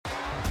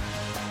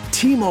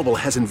T-Mobile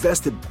has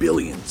invested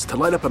billions to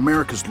light up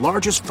America's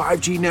largest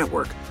 5G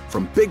network,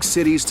 from big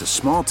cities to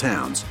small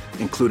towns,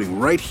 including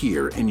right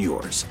here in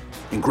yours.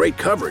 And great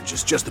coverage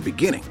is just the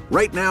beginning.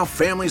 Right now,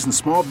 families and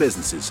small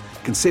businesses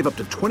can save up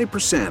to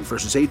 20%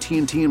 versus AT&T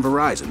and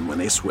Verizon when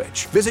they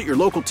switch. Visit your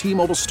local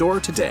T-Mobile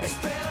store today.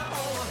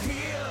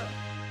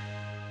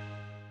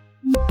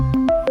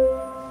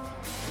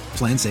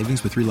 Plan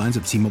savings with 3 lines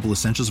of T-Mobile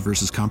Essentials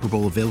versus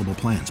comparable available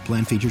plans.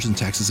 Plan features and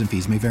taxes and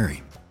fees may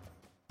vary.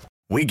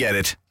 We get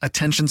it.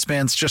 Attention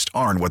spans just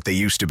aren't what they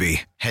used to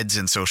be. Heads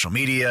in social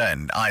media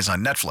and eyes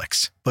on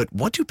Netflix. But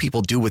what do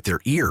people do with their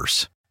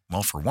ears?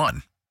 Well, for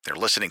one, they're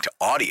listening to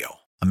audio.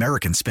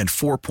 Americans spend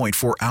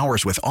 4.4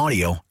 hours with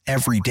audio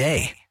every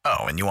day. Oh,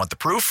 and you want the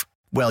proof?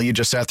 Well, you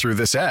just sat through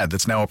this ad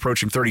that's now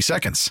approaching 30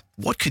 seconds.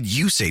 What could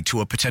you say to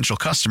a potential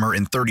customer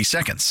in 30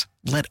 seconds?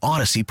 Let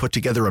Odyssey put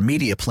together a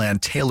media plan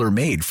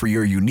tailor-made for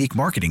your unique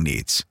marketing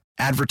needs.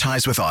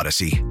 Advertise with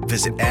Odyssey.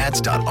 Visit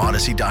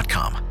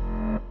ads.odyssey.com.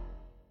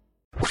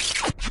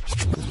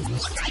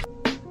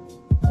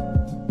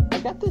 I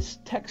got this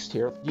text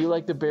here. Do you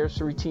like the Bears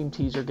 3-team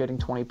teaser getting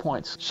 20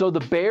 points? So the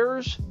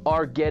Bears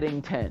are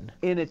getting 10.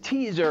 In a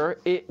teaser,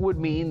 it would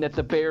mean that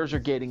the Bears are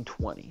getting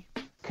 20.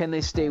 Can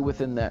they stay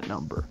within that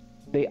number?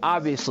 They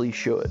obviously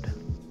should.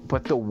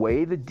 But the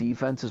way the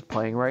defense is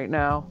playing right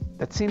now,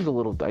 that seems a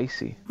little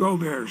dicey. Go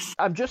Bears.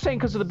 I'm just saying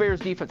because of the Bears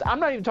defense. I'm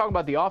not even talking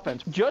about the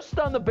offense. Just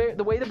on the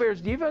way the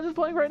Bears defense is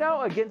playing right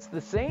now against the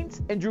Saints,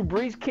 and Drew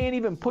Brees can't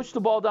even push the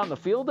ball down the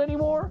field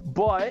anymore,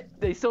 but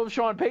they still have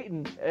Sean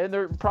Payton, and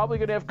they're probably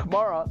going to have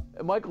Kamara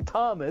and Michael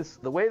Thomas.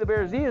 The way the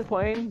Bears defense is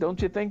playing,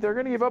 don't you think they're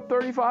going to give up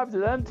 35 to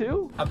them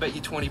too? I'll bet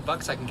you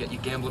 $20 I can get you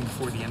gambling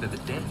before the end of the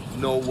day.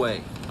 No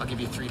way. I'll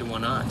give you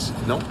 3-1 odds.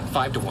 No.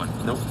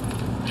 5-1. No.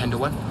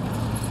 10-1.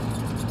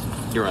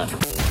 You're on.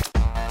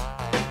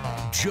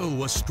 Joe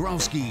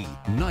Ostrowski,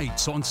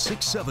 nights on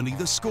 670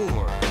 The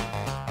Score.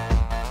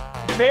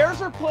 Bears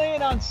are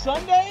playing on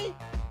Sunday.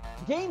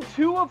 Game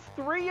 2 of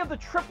 3 of the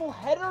triple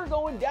header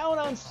going down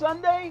on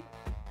Sunday.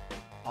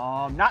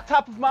 Not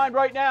top of mind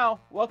right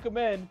now. Welcome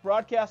in.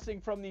 Broadcasting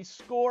from the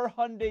Score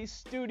Hyundai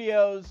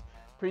Studios,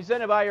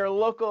 presented by your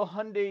local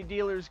Hyundai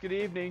dealers. Good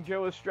evening.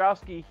 Joe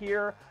Ostrowski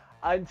here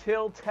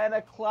until 10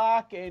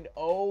 o'clock. And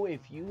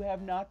if you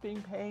have not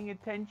been paying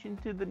attention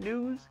to the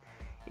news,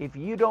 if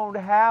you don't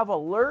have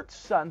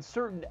alerts on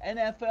certain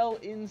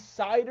NFL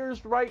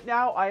insiders right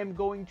now, I am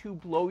going to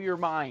blow your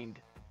mind.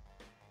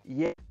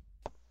 Yeah.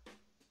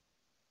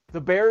 The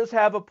Bears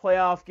have a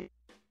playoff game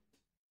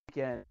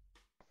again.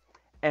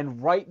 And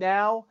right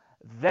now,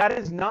 that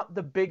is not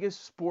the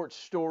biggest sports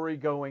story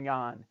going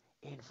on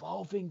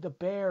involving the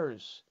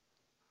Bears.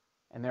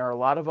 And there are a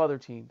lot of other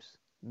teams,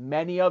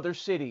 many other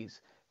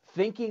cities,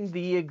 thinking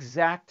the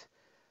exact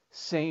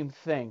same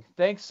thing.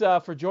 Thanks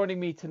for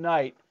joining me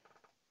tonight.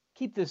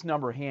 Keep this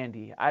number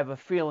handy. I have a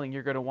feeling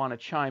you're going to want to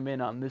chime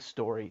in on this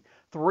story.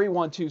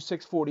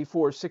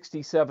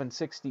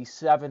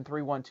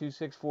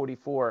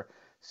 312-644-6767,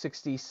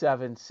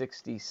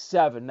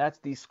 312-644-6767. That's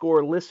the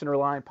Score listener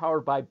line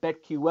powered by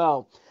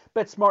BetQL.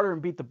 Bet smarter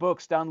and beat the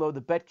books. Download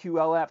the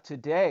BetQL app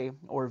today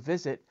or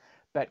visit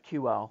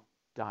betql.com.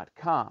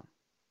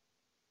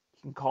 You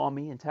can call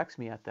me and text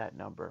me at that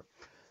number.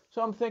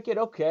 So I'm thinking,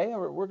 okay,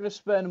 we're going to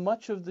spend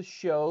much of the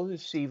show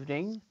this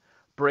evening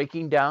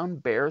breaking down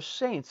Bears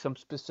Saints, some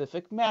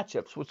specific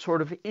matchups. What sort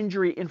of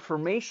injury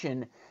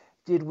information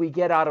did we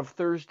get out of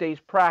Thursday's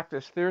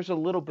practice? There's a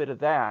little bit of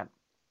that.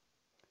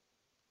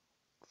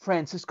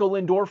 Francisco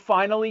Lindor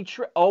finally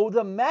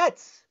the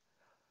Mets.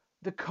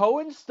 The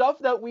Cohen stuff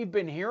that we've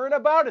been hearing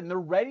about, and they're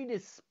ready to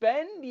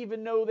spend,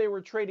 even though they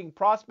were trading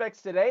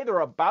prospects today. They're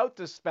about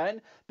to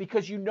spend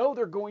because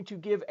they're going to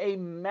give a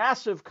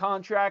massive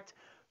contract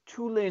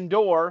to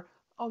Lindor.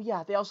 Oh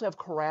yeah, they also have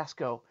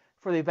Carrasco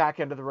for the back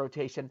end of the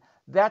rotation.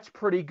 That's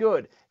pretty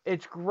good.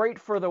 It's great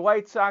for the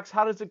White Sox.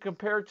 How does it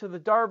compare to the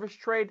Darvish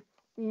trade?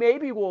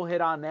 Maybe we'll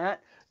hit on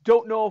that.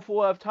 Don't know if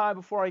we'll have time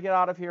before I get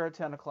out of here at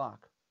 10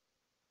 o'clock.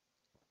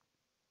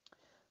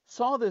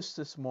 Saw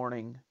this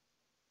morning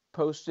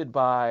posted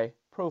by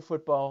Pro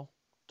Football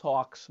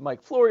Talks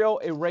Mike Florio,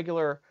 a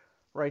regular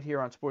right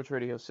here on Sports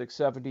Radio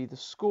 670. The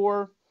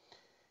Score.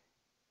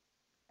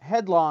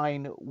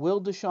 Headline,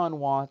 will Deshaun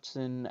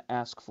Watson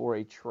ask for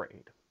a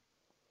trade?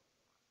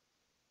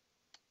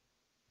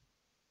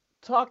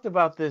 Talked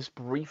about this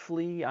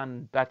briefly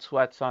on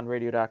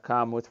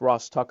BetSweatsOnRadio.com with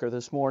Ross Tucker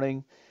this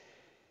morning,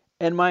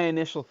 and my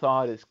initial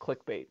thought is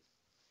clickbait.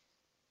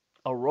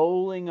 A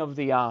rolling of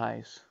the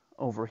eyes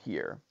over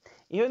here.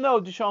 Even though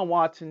Deshaun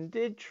Watson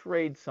did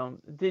tweet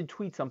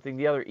something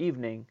the other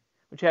evening,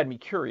 which had me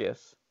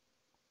curious.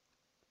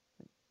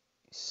 It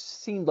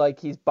seemed like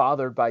he's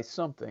bothered by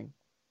something.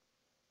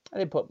 I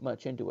didn't put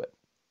much into it.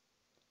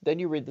 Then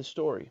you read the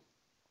story.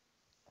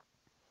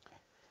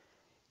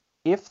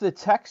 If the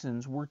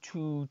Texans were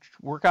to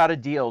work out a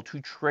deal to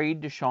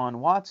trade Deshaun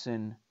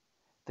Watson,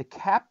 the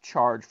cap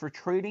charge for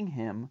trading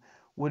him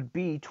would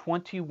be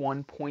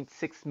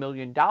 $21.6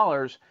 million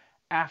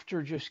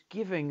after just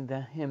giving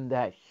him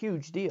that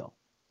huge deal.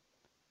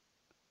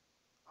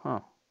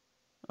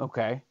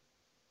 Okay.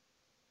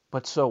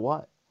 But so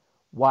what?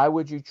 Why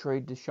would you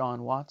trade Deshaun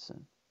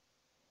Watson?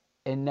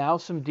 And now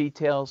some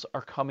details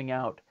are coming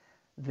out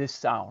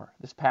this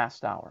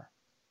past hour.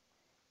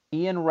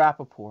 Ian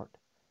Rappaport,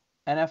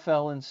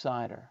 NFL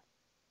Insider.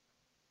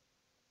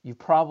 You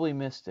probably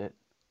missed it.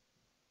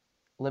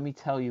 Let me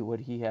tell you what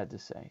he had to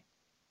say.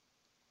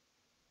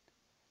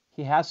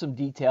 He has some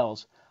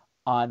details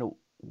on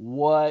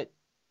what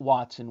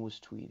Watson was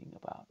tweeting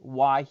about,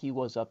 why he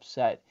was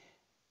upset.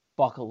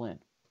 Buckle in.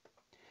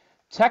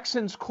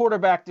 Texans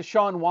quarterback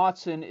Deshaun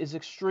Watson is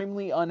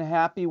extremely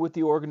unhappy with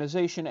the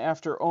organization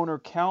after owner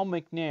Cal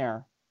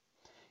McNair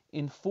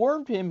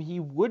informed him he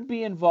would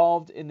be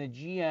involved in the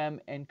GM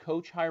and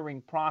coach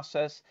hiring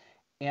process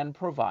and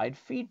provide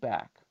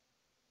feedback.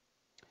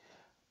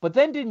 But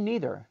then didn't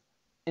either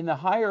in the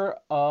hire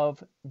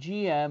of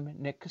GM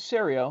Nick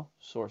Caserio,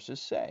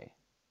 sources say.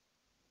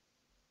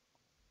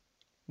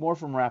 More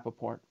from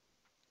Rappaport.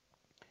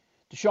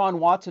 Deshaun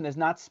Watson has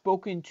not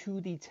spoken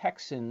to the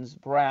Texans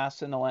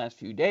brass in the last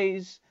few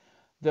days,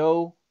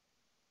 though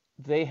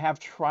they have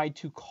tried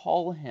to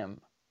call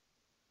him.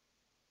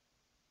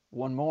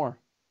 One more.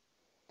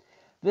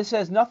 This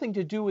has nothing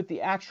to do with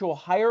the actual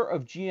hire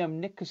of GM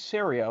Nick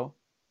Caserio.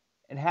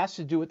 It has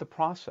to do with the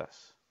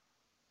process.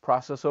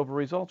 Process over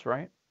results,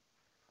 right?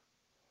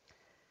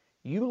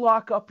 You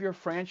lock up your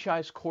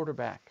franchise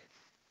quarterback.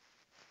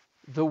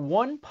 The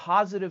one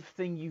positive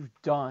thing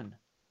you've done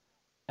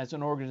as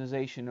an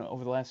organization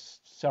over the last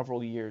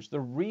several years,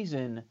 the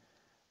reason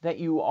that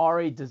you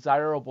are a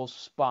desirable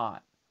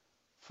spot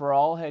for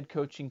all head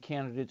coaching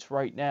candidates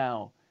right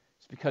now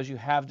is because you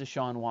have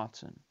Deshaun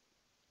Watson.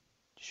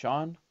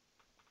 Deshaun,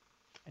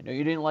 I know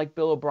you didn't like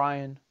Bill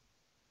O'Brien,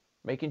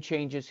 making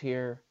changes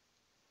here.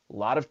 A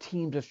lot of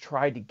teams have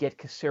tried to get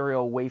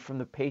Caserio away from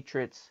the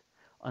Patriots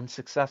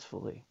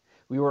unsuccessfully.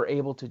 We were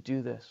able to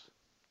do this.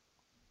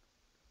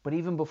 But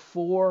even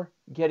before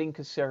getting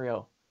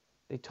Caserio,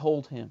 they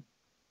told him,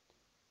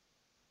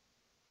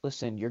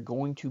 listen, you're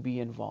going to be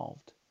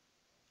involved.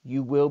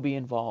 You will be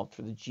involved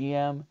for the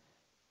GM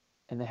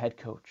and the head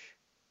coach.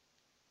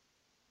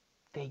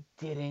 They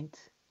didn't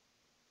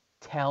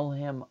tell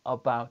him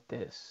about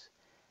this.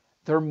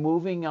 They're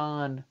moving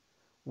on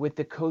with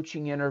the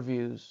coaching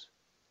interviews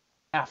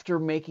after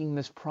making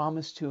this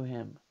promise to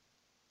him.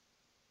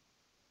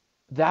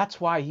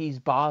 That's why he's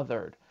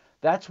bothered.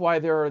 That's why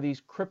there are these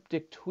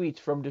cryptic tweets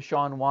from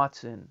Deshaun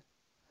Watson.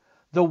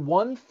 The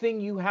one thing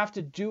you have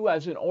to do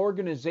as an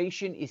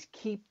organization is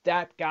keep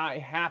that guy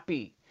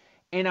happy.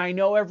 And I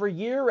know every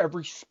year,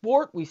 every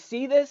sport, we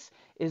see this,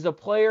 is a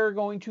player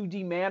going to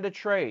demand a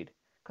trade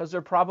because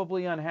they're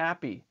probably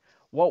unhappy.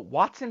 Well,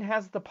 Watson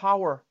has the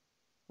power,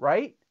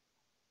 right?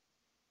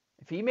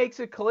 If he makes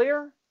it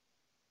clear,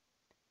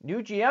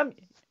 new GM,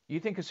 you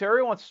think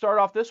Caserio wants to start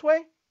off this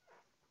way?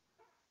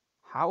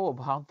 How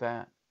about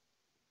that?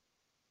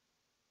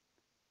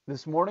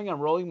 This morning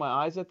I'm rolling my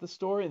eyes at the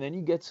story, and then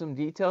you get some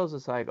details.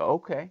 It's like,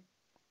 okay.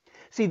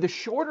 See, the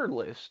shorter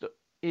list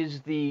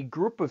is the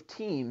group of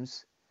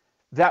teams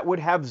that would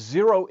have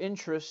zero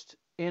interest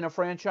in a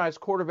franchise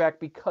quarterback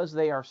because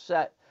they are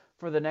set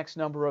for the next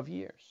number of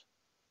years.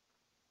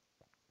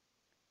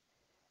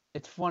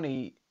 It's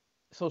funny,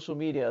 social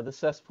media, the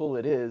cesspool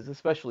it is,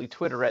 especially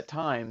Twitter at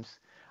times,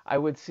 I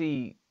would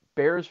see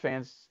Bears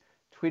fans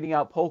tweeting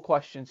out poll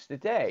questions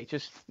today,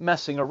 just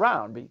messing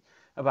around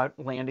about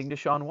landing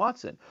Deshaun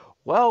Watson.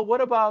 Well,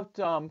 what about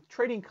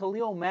trading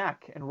Khalil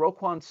Mack and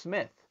Roquan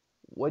Smith?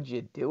 Would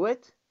you do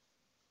it?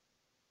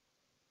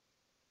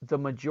 The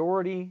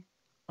majority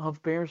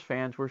of Bears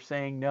fans were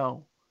saying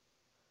no.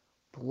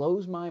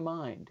 Blows my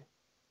mind.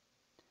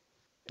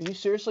 Are you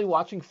seriously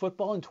watching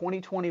football in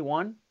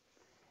 2021?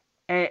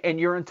 And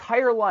your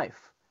entire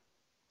life,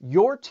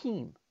 your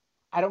team,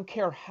 I don't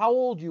care how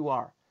old you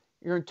are,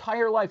 your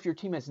entire life, your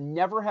team has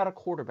never had a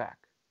quarterback.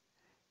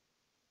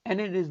 And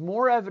it is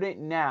more evident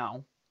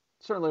now,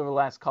 certainly over the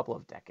last couple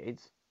of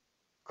decades,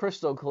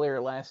 crystal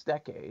clear last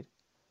decade,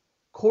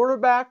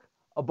 quarterback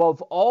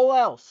above all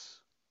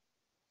else.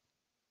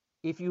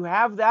 If you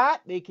have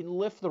that, they can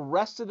lift the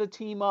rest of the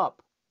team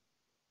up.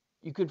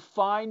 You could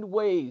find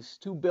ways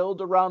to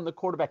build around the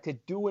quarterback, to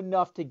do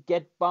enough to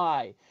get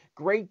by.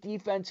 Great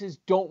defenses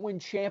don't win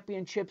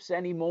championships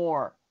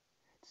anymore.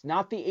 It's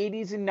not the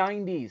 80s and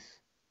 90s.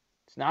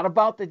 It's not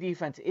about the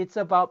defense. It's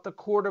about the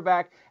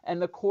quarterback,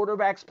 and the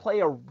quarterbacks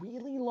play a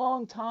really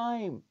long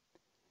time.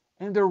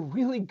 And they're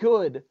really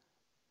good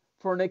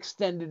for an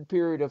extended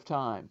period of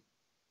time.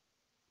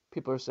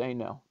 People are saying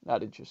no,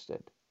 not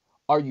interested.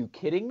 Are you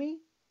kidding me?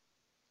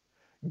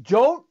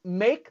 Don't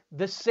make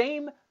the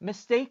same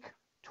mistake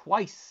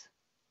twice.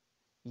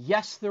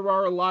 Yes, there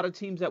are a lot of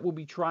teams that will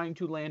be trying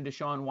to land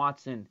Deshaun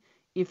Watson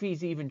if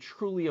he's even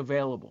truly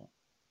available.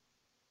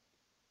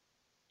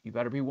 You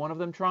better be one of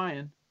them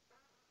trying.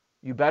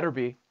 You better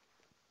be.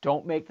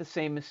 Don't make the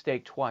same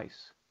mistake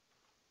twice.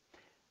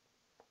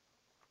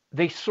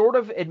 They sort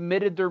of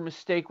admitted their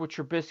mistake with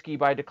Trubisky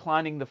by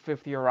declining the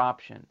fifth-year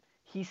option.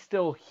 He's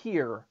still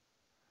here,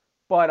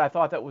 but I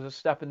thought that was a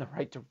step in the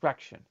right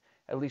direction.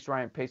 At least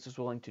Ryan Pace is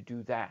willing to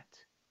do that.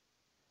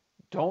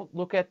 Don't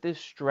look at this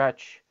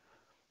stretch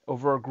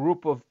over a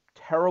group of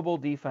terrible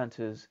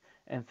defenses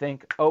and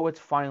think, oh, it's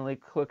finally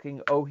clicking.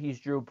 Oh,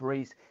 he's Drew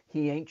Brees.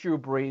 He ain't Drew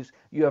Brees.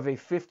 You have a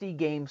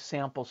 50-game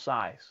sample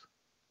size.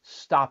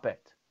 Stop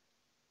it.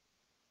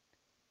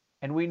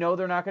 And we know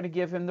they're not going to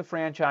give him the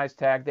franchise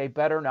tag. They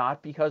better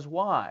not, because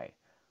why?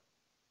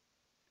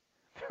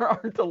 There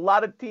aren't a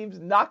lot of teams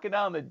knocking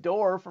on the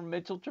door for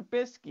Mitchell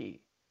Trubisky.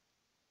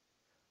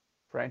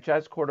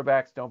 Franchise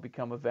quarterbacks don't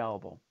become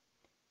available.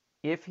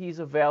 If he's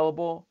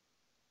available,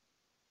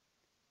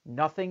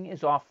 nothing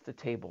is off the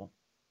table.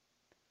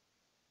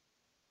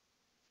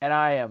 And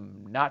I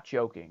am not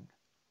joking.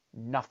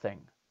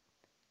 Nothing.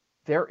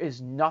 There is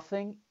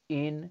nothing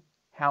in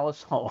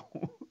Halas Hall,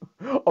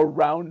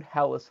 around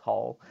Halas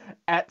Hall,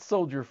 at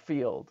Soldier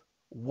Field.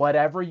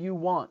 Whatever you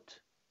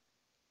want.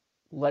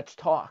 Let's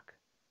talk.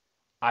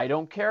 I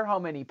don't care how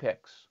many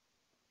picks.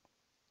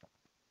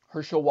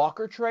 Herschel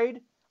Walker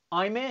trade,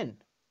 I'm in.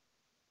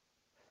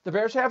 The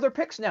Bears have their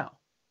picks now.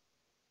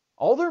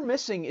 All they're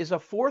missing is a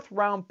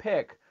 4th-round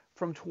pick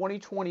from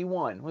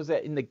 2021. Was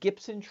that in the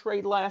Gibson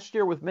trade last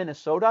year with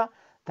Minnesota?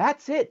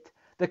 That's it.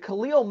 The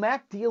Khalil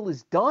Mack deal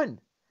is done.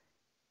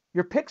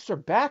 Your picks are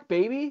back,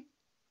 baby.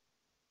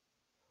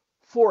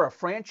 For a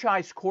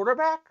franchise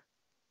quarterback?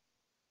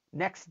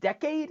 Next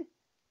decade?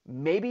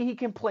 Maybe he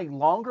can play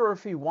longer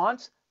if he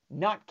wants.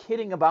 Not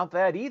kidding about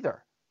that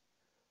either.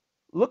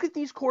 Look at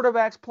these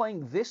quarterbacks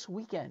playing this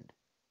weekend.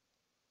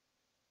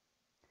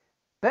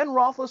 Ben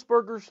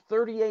Roethlisberger's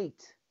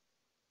 38.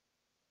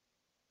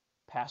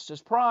 Past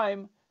his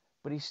prime,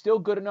 but he's still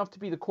good enough to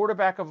be the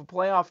quarterback of a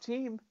playoff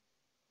team.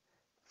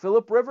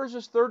 Phillip Rivers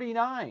is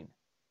 39.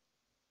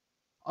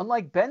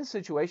 Unlike Ben's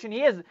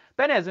situation,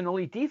 Ben has an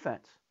elite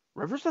defense.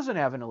 Rivers doesn't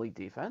have an elite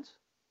defense.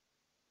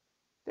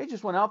 They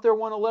just went out there,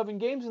 won 11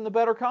 games in the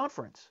better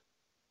conference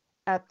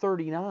at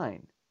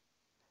 39.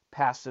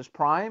 Past his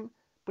prime,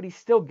 but he's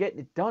still getting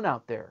it done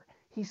out there.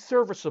 He's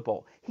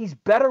serviceable. He's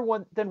better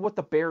than what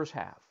the Bears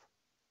have.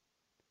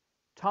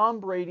 Tom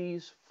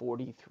Brady's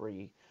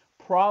 43.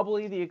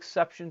 Probably the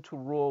exception to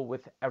rule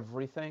with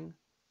everything.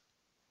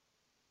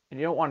 And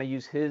you don't want to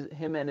use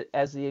him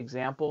as the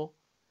example.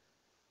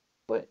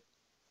 But,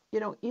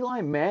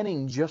 Eli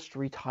Manning just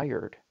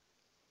retired.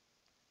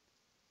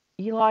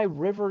 Eli,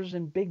 Rivers,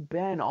 and Big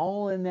Ben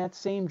all in that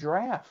same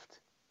draft.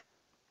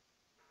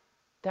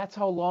 That's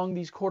how long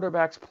these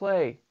quarterbacks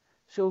play.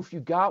 So if you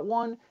got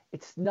one,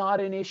 it's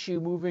not an issue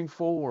moving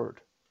forward.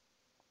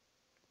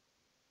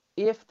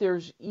 If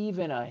there's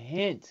even a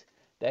hint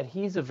that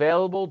he's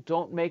available,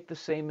 don't make the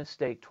same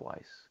mistake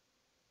twice.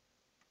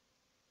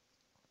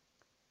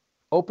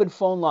 Open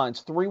phone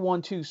lines,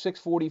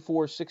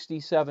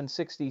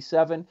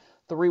 312-644-6767,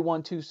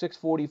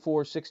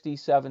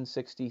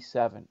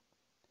 312-644-6767.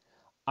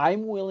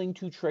 I'm willing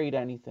to trade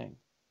anything.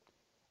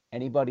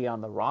 Anybody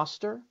on the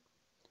roster,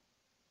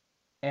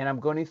 and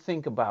I'm going to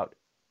think about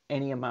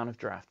any amount of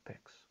draft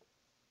picks.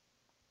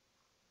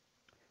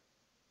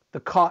 The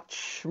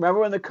coach.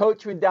 Remember when the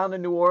coach went down to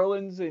New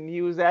Orleans and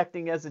he was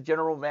acting as a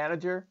general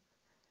manager?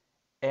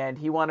 And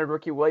he wanted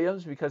Ricky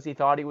Williams because he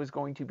thought he was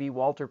going to be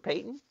Walter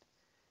Payton?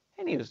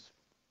 And he was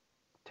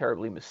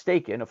terribly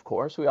mistaken, of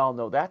course. We all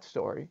know that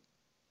story.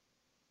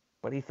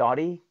 But he thought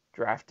he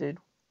drafted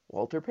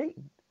Walter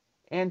Payton.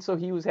 And so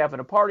he was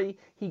having a party.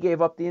 He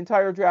gave up the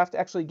entire draft,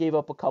 actually gave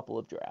up a couple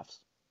of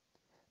drafts.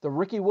 The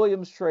Ricky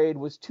Williams trade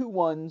was 2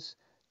 1s,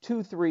 2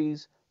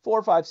 3s,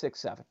 4, 5, 6,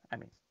 7. I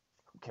mean,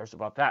 who cares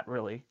about that,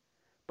 really?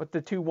 But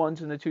the 2 1s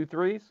and the 2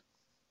 3s?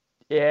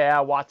 Yeah,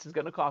 Watson's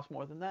going to cost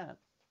more than that.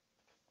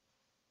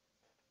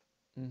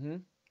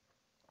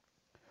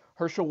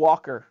 Herschel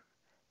Walker.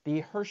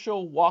 The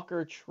Herschel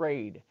Walker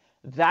trade.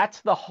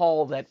 That's the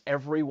haul that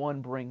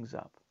everyone brings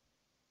up.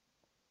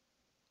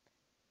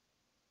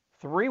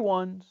 3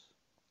 1s,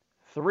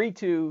 3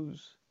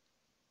 2s,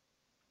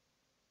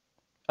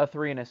 a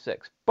 3 and a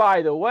 6.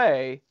 By the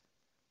way,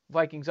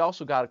 Vikings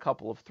also got a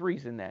couple of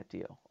 3s in that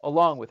deal,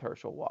 along with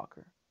Herschel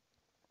Walker.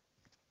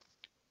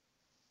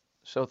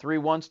 So 3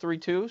 1s, 3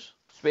 2s?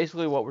 It's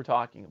basically what we're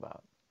talking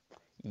about.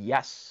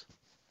 Yes,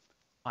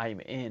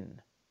 I'm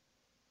in.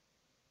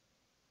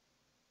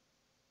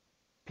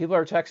 People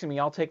are texting me,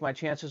 I'll take my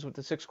chances with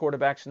the 6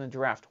 quarterbacks in the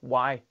draft.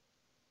 Why?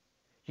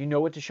 You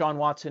know what Deshaun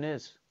Watson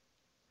is.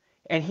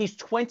 And he's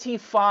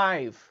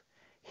 25.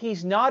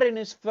 He's not in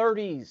his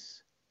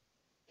 30s.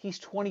 He's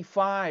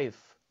 25.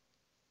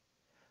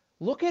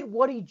 Look at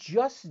what he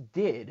just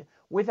did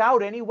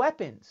without any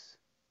weapons.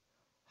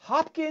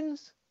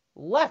 Hopkins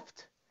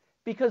left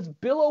because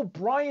Bill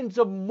O'Brien's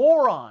a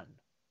moron.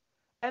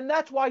 And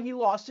that's why he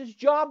lost his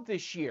job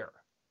this year.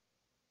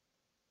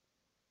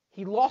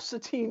 He lost the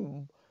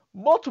team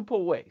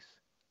multiple ways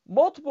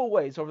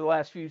over the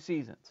last few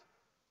seasons.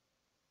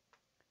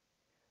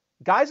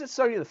 Guys that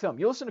study the film,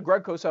 you listen to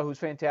Greg Cosell, who's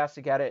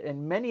fantastic at it,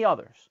 and many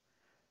others.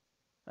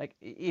 Like,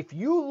 if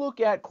you look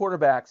at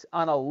quarterbacks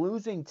on a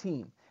losing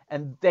team,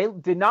 and they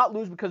did not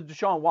lose because of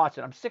Deshaun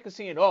Watson. I'm sick of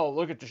seeing,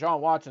 look at Deshaun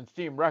Watson's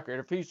team record.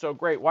 If he's so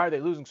great, why are they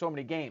losing so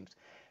many games?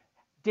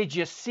 Did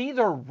you see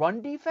their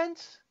run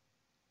defense?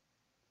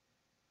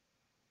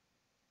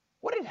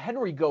 What did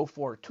Henry go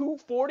for?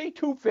 240,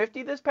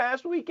 250 this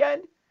past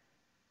weekend?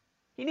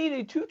 He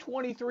needed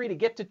 223 to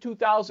get to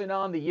 2,000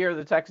 on the year.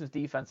 The Texans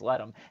defense let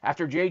him.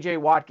 After J.J.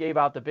 Watt gave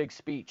out the big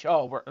speech,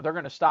 they're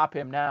going to stop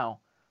him now.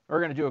 We're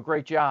going to do a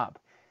great job.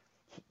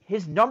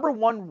 His number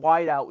one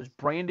wideout was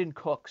Brandon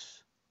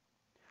Cooks.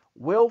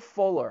 Will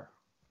Fuller.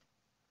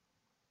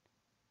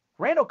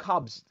 Randall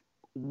Cobb's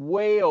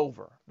way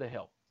over the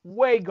hill.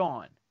 Way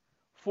gone.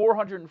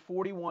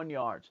 441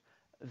 yards.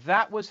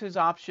 That was his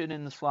option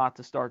in the slot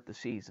to start the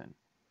season.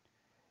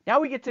 Now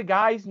we get to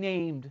guys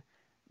named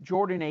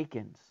Jordan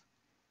Akins,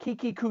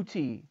 Kiki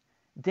Kuti,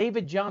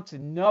 David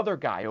Johnson, another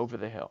guy over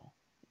the hill.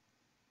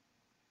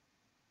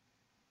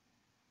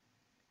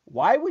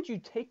 Why would you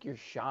take your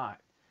shot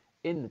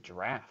in the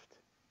draft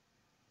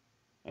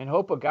and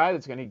hope a guy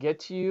that's going to get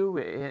to you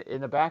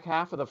in the back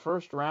half of the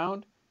first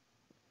round?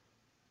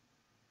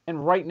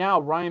 And right now,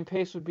 Ryan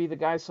Pace would be the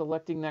guy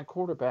selecting that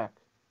quarterback.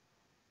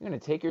 You're going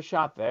to take your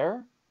shot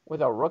there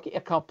with a rookie, a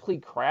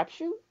complete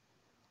crapshoot?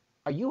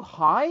 Are you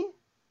high?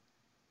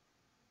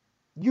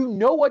 You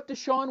know what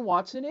Deshaun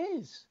Watson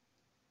is.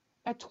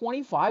 At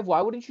 25,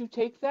 why wouldn't you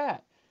take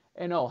that?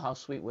 And oh, how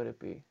sweet would it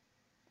be?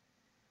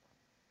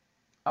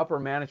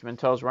 Upper management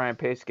tells Ryan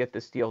Pace to get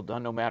this deal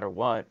done no matter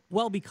what.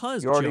 Well,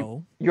 because,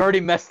 you already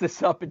messed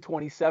this up in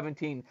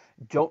 2017.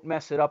 Don't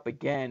mess it up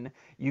again.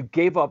 You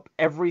gave up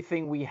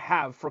everything we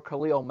have for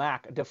Khalil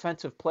Mack, a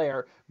defensive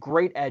player,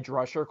 great edge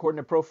rusher, according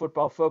to Pro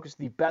Football Focus,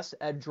 the best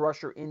edge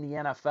rusher in the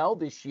NFL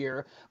this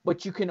year.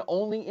 But you can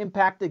only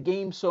impact the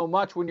game so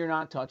much when you're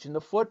not touching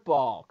the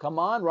football. Come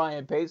on,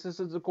 Ryan Pace. This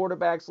is the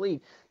quarterback's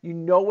league. You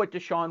know what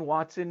Deshaun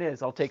Watson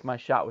is. I'll take my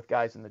shot with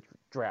guys in the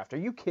draft. Are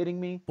you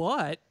kidding me?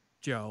 But,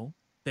 Joe,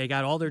 they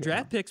got all their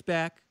draft picks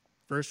back.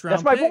 First round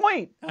That's my pick.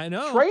 point. I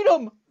know. Trade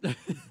them.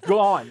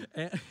 Gone.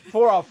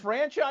 For a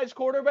franchise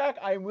quarterback,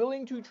 I'm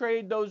willing to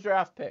trade those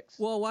draft picks.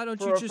 Well, why don't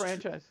you just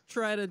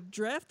try to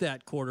draft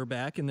that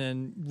quarterback and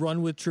then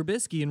run with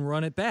Trubisky and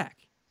run it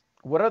back?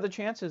 What are the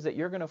chances that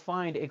you're going to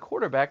find a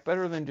quarterback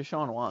better than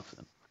Deshaun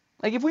Watson?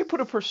 Like, if we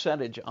put a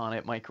percentage on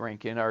it, Mike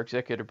Rankin, our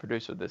executive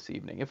producer this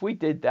evening, if we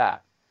did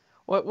that,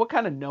 what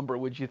kind of number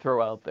would you throw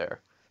out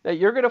there? That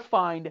you're going to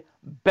find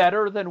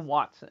better than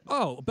Watson.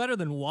 Oh, better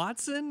than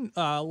Watson?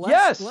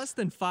 Yes. Less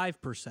than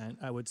 5%,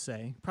 I would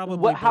say.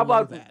 Probably how below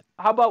about that.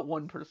 How about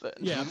 1%?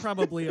 Yeah,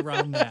 probably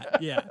around that.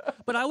 Yeah.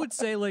 But I would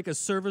say like a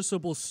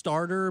serviceable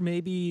starter,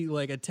 maybe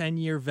like a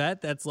 10-year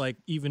vet, that's like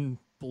even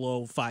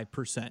below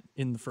 5%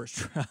 in the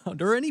first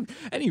round or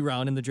any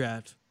round in the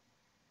draft.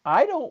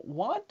 I don't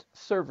want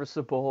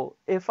serviceable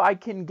if I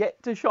can get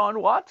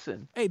Deshaun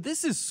Watson. Hey,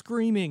 this is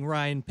screaming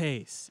Ryan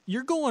Pace.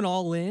 You're going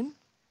all in.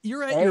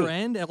 You're at your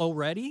end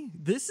already.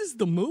 This is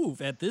the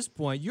move at this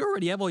point. You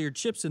already have all your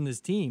chips in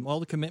this team. All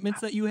the commitments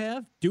that you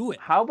have, do it.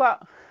 How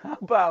about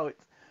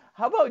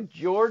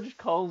George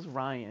calls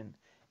Ryan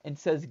and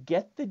says,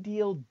 get the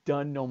deal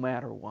done no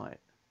matter what.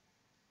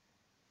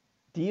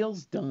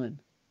 Deal's done.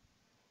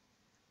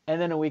 And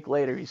then a week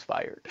later, he's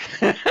fired.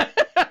 Get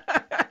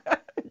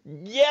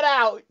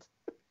out.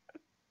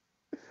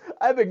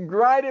 I've been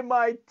grinding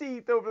my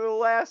teeth over the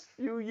last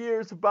few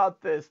years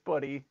about this,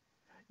 buddy.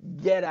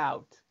 Get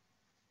out.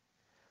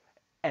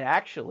 And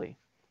actually,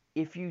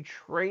 if you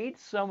trade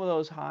some of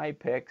those high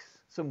picks,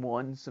 some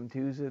ones, some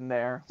twos in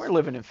there, we're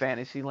living in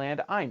fantasy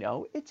land. I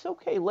know. It's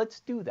okay.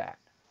 Let's do that.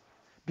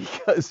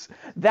 Because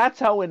that's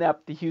how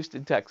inept the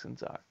Houston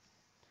Texans are.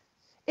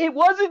 It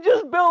wasn't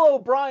just Bill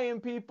O'Brien,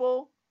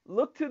 people.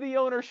 Look to the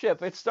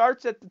ownership. It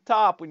starts at the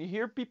top. When you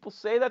hear people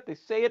say that, they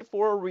say it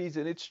for a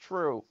reason. It's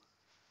true.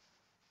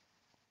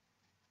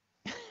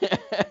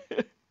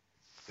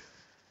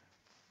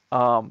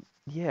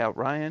 Yeah,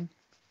 Ryan.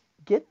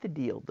 Get the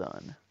deal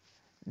done,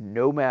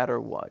 no matter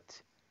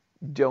what.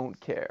 Don't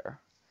care.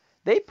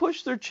 They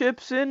pushed their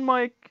chips in,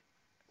 Mike,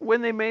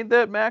 when they made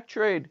that Mac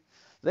trade.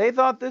 They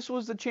thought this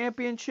was the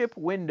championship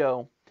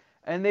window,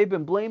 and they've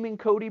been blaming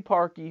Cody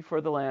Parkey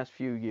for the last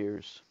few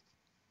years.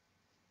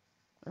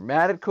 They're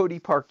mad at Cody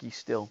Parkey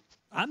still.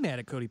 I'm mad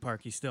at Cody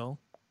Parkey still.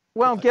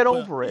 Well, get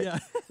over it.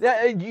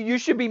 Yeah. You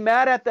should be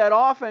mad at that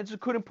offense who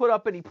couldn't put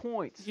up any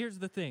points. Here's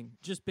the thing.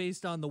 Just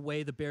based on the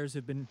way the Bears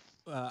have been,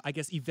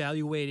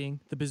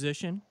 evaluating the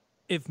position,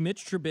 if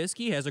Mitch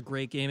Trubisky has a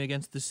great game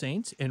against the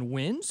Saints and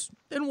wins,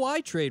 then why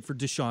trade for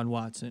Deshaun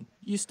Watson?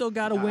 You still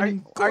got a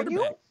winning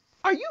quarterback.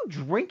 Are you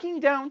drinking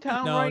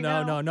downtown right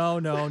now?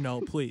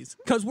 No, please.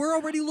 Because we're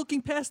already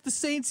looking past the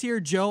Saints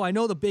here, Joe. I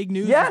know the big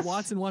news is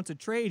Watson wants a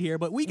trade here,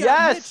 but we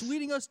got Mitch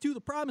leading us to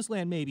the promised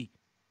land, maybe.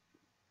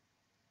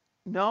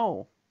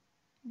 No,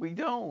 we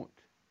don't.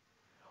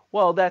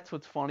 Well, that's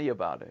what's funny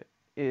about it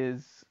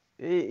is,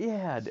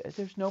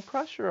 there's no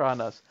pressure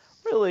on us.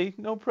 Really,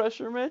 no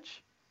pressure,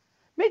 Mitch?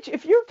 Mitch,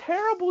 if you're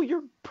terrible,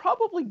 you're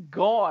probably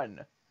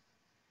gone.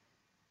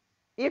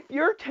 If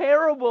you're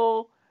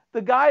terrible,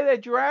 the guy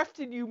that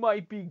drafted you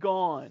might be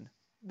gone.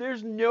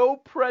 There's no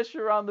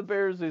pressure on the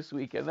Bears this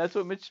weekend. That's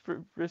what Mitch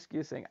Trubisky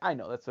is saying. I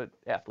know, that's what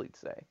athletes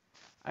say.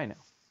 I know.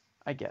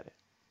 I get it.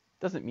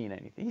 Doesn't mean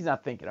anything. He's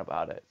not thinking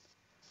about it.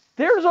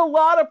 There's a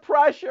lot of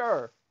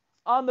pressure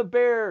on the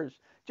Bears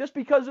just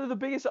because they're the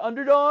biggest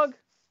underdog,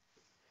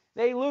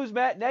 they lose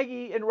Matt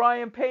Nagy and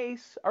Ryan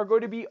Pace are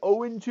going to be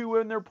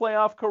 0-2 in their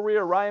playoff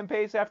career. Ryan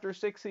Pace after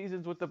 6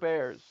 seasons with the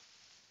Bears.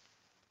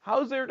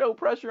 How's there no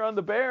pressure on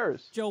the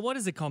Bears? Joe, what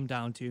does it come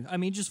down to? I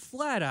mean, just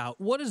flat out,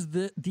 what is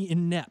the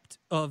inept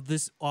of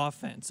this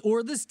offense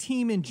or this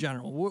team in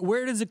general?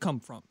 Where does it come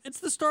from? It's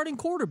the starting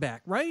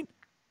quarterback, right?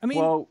 I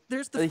mean,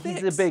 there's the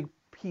fix.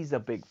 He's a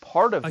big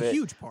part of it. A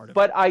huge part of it.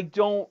 But I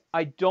don't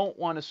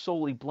want to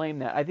solely blame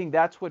that. I think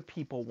that's what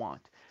people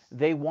want.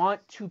 They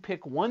want to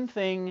pick one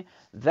thing.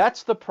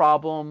 That's the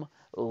problem.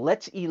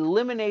 Let's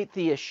eliminate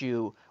the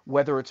issue,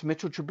 whether it's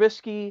Mitchell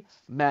Trubisky,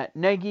 Matt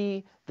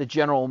Nagy, the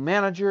general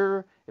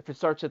manager. If it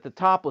starts at the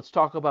top, let's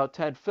talk about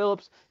Ted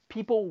Phillips.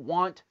 People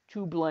want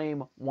to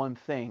blame one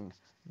thing.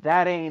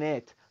 That ain't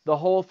it. The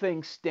whole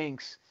thing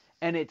stinks,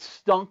 and it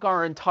stunk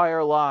our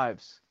entire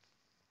lives.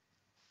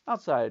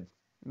 Outside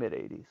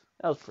mid-'80s.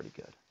 That was pretty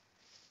good.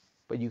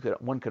 But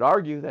one could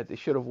argue that they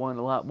should have won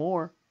a lot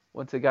more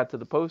once they got to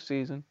the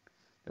postseason.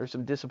 There's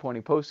some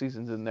disappointing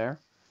postseasons in there.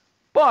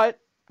 But,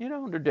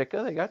 under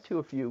Ditka, they got to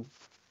a few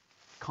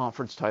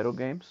conference title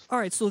games. All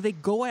right, so they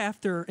go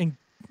after and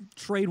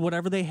trade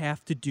whatever they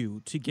have to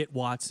do to get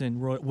Watson,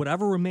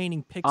 whatever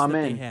remaining picks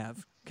they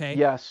have. Okay?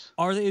 Yes.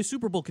 Are they a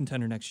Super Bowl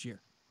contender next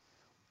year?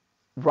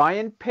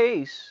 Ryan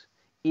Pace,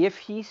 if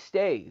he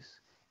stays,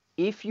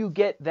 if you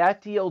get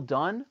that deal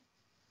done,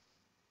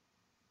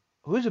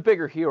 who's a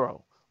bigger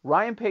hero,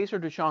 Ryan Pace or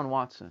Deshaun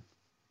Watson?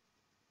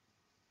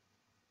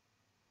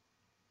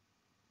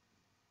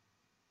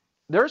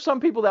 There are some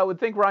people that would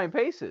think Ryan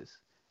Pace is,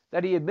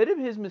 that he admitted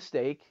his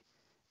mistake,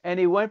 and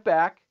he went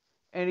back,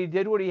 and he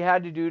did what he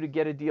had to do to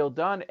get a deal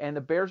done, and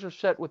the Bears are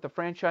set with the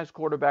franchise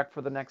quarterback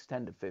for the next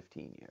 10 to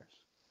 15 years.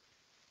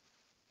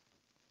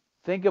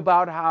 Think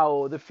about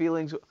how the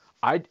feelings...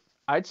 I'd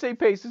say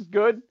Pace is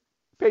good.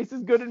 Pace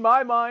is good in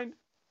my mind.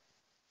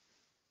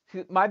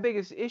 My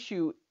biggest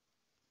issue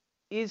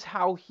is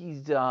how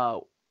he's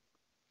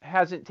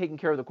hasn't taken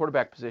care of the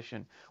quarterback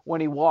position.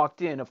 When he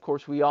walked in, of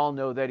course, we all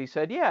know that he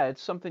said, yeah,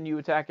 it's something you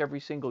attack every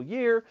single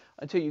year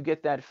until you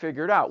get that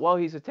figured out. Well,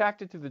 he's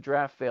attacked it through the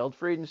draft, failed,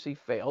 free agency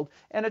failed,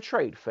 and a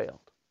trade failed.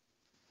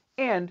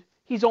 And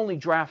he's only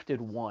drafted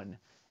one.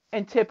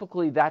 And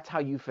typically, that's how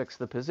you fix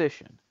the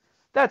position.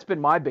 That's been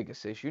my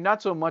biggest issue.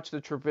 Not so much the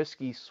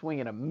Trubisky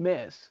swing and a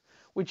miss,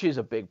 which is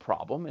a big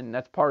problem, and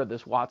that's part of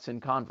this Watson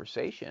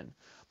conversation.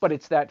 But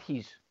it's that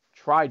he's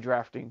tried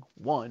drafting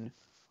one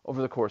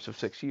over the course of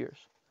 6 years.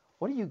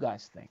 What do you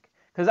guys think?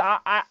 Because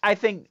I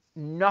think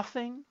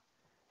nothing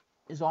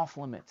is off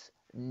limits.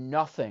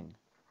 Nothing.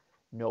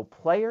 No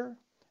player,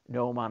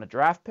 no amount of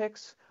draft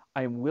picks.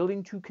 I'm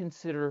willing to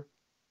consider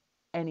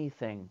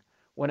anything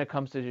when it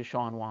comes to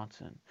Deshaun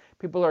Watson.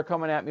 People are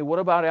coming at me, what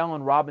about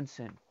Allen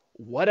Robinson?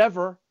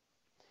 Whatever.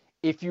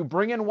 If you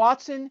bring in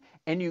Watson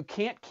and you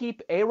can't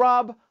keep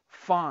A-Rob,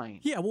 fine.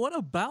 Yeah, what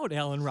about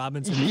Allen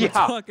Robinson? We're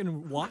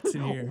talking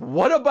Watson here.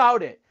 What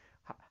about it?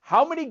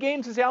 How many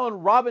games has Allen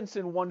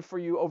Robinson won for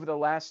you over the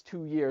last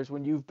 2 years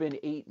when you've been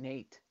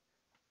 8-8?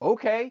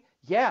 Okay,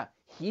 yeah,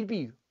 he'd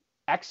be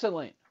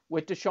excellent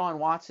with Deshaun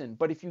Watson.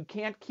 But if you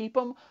can't keep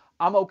him,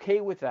 I'm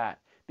okay with that.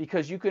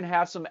 Because you can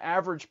have some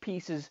average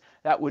pieces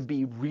that would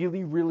be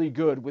really, really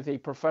good with a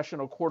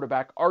professional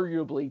quarterback,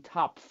 arguably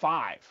top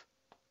 5.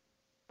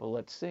 But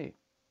let's see.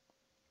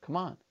 Come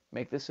on,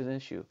 make this an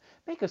issue.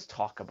 Make us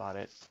talk about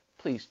it.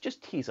 Please,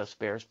 just tease us,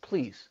 Bears,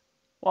 please.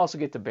 We'll also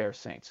get to Bears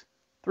Saints.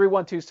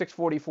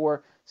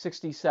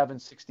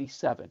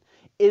 312-644-6767.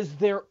 Is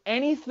there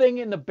anything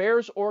in the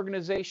Bears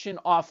organization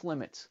off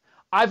limits?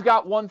 I've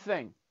got one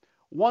thing.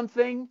 One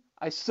thing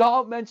I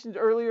saw mentioned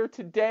earlier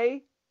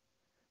today.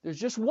 There's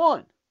just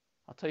one.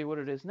 I'll tell you what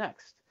it is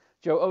next.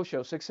 Joe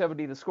Osho,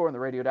 670 The Score on the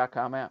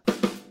radio.com app.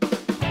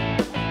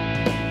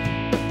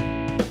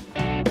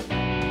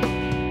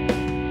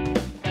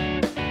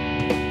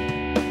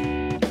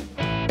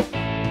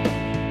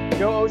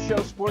 Joe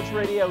Osho, Sports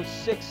Radio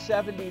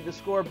 670, The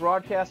Score,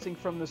 broadcasting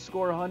from the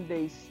Score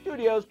Hyundai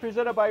Studios,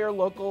 presented by your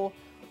local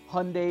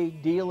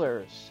Hyundai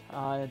dealers.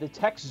 The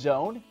text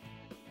zone,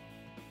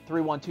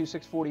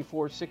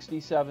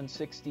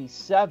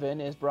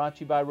 312-644-6767, is brought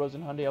to you by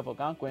Rosen Hyundai of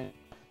Algonquin.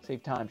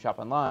 Save time, shop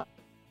online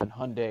on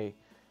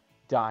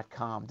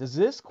Hyundai.com. Does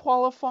this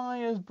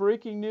qualify as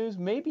breaking news?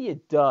 Maybe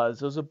it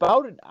does. It was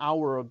about an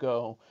hour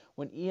ago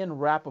when Ian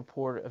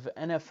Rappaport of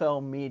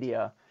NFL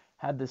Media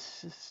had the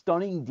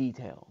stunning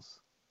details.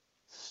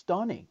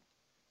 Stunning.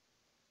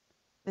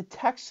 The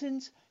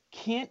Texans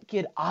can't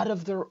get out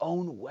of their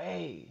own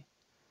way.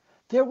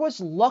 There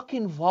was luck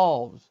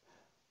involved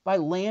by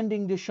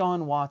landing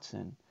Deshaun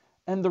Watson.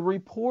 And the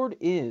report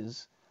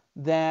is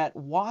that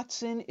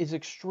Watson is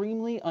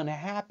extremely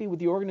unhappy with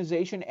the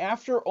organization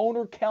after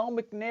owner Cal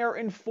McNair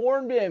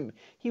informed him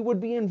he would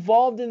be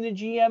involved in the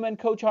GM and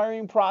coach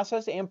hiring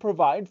process and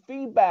provide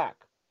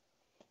feedback.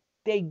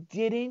 They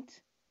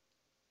didn't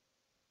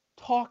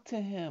talk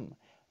to him.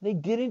 They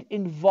didn't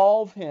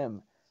involve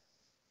him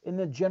in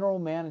the general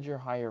manager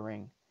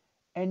hiring.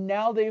 And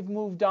now they've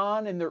moved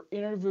on and they're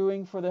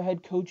interviewing for the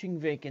head coaching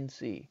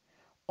vacancy.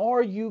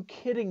 Are you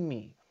kidding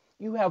me?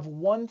 You have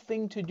one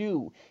thing to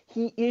do.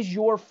 He is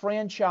your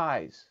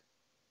franchise.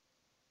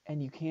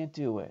 And you can't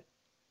do it.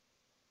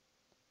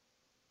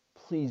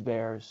 Please,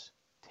 Bears,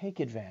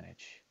 take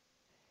advantage.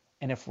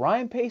 And if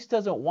Ryan Pace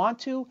doesn't want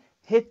to,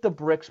 hit the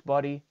bricks,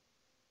 buddy.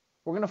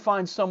 We're going to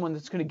find someone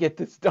that's going to get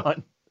this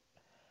done.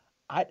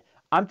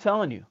 I'm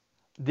telling you,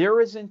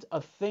 there isn't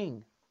a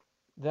thing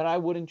that I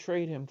wouldn't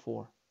trade him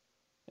for,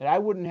 that I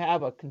wouldn't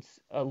have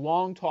a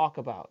long talk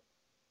about.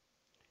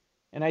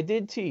 And I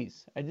did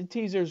tease.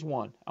 There's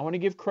one. I want to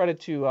give credit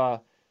to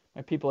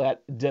my people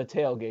at The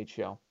Tailgate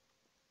Show.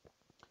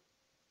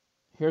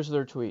 Here's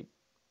their tweet.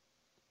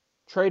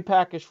 Trade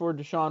package for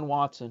Deshaun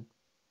Watson.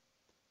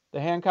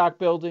 The Hancock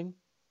Building,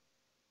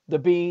 the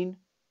Bean,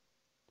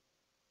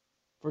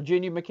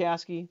 Virginia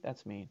McCaskey,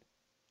 that's mean,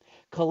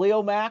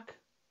 Khalil Mack,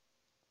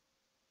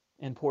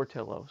 and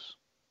Portillo's.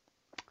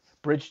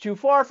 Bridge too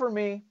far for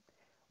me.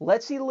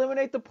 Let's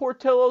eliminate the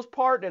Portillo's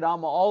part and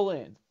I'm all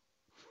in.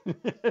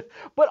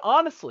 But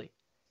honestly,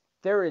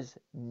 there is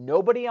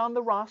nobody on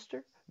the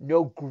roster,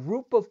 no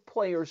group of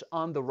players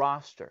on the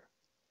roster.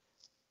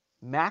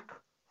 Mack,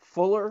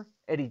 Fuller,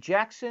 Eddie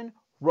Jackson,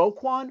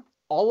 Roquan,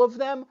 all of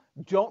them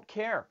don't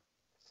care.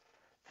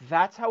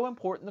 That's how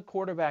important the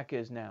quarterback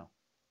is now.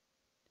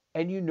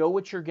 And you know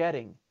what you're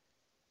getting.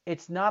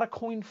 It's not a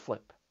coin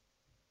flip.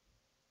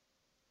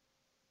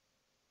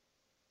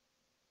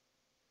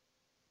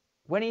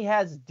 When he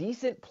has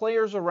decent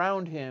players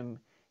around him,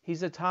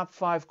 he's a top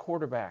 5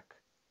 quarterback.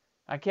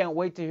 I can't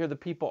wait to hear the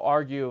people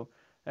argue,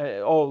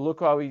 oh, look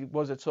how he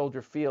was at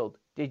Soldier Field.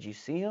 Did you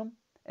see him?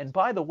 And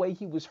by the way,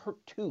 he was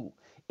hurt too.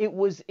 It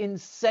was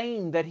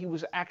insane that he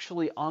was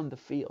actually on the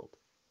field.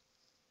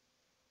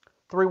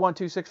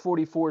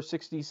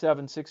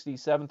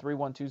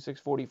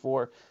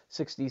 312-644-6767,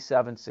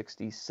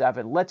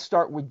 312-644-6767. Let's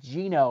start with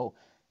Gino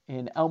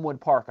in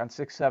Elmwood Park on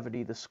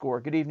 670 The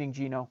Score. Good evening,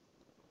 Gino.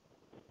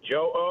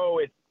 Joe O,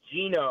 it's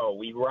Gino.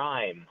 We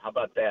rhyme. How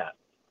about that?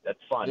 That's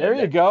fun. There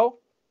you go.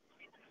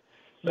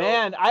 So,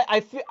 man,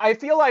 I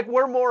feel like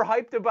we're more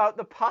hyped about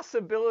the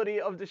possibility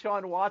of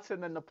Deshaun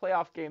Watson than the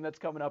playoff game that's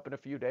coming up in a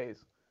few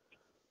days.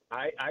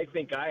 I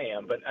think I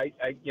am, but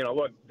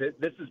look,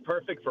 this is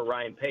perfect for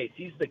Ryan Pace.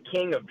 He's the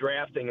king of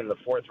drafting in the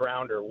 4th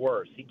round or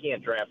worse. He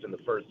can't draft in the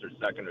 1st or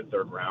 2nd or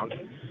 3rd round.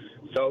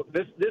 So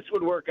this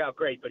would work out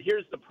great. But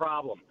here's the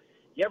problem.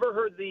 You ever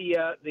heard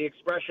the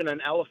expression "an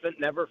elephant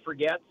never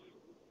forgets"?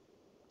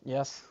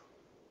 Yes.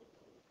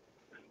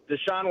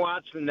 Deshaun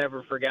Watson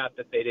never forgot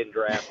that they didn't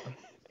draft him,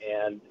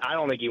 and I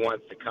don't think he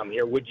wants to come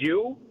here. Would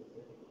you?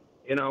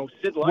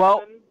 Sid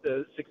Luckman,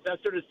 the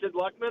successor to Sid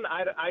Luckman,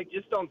 I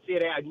just don't see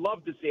it. I'd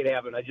love to see it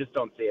happen. I just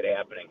don't see it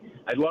happening.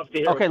 I'd love to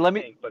hear what you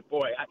think, but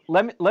boy.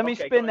 Let me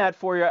spin that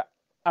for you.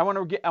 I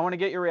want to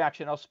get your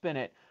reaction. I'll spin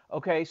it.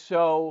 Okay,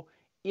 so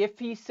if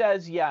he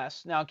says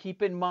yes, now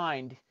keep in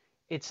mind,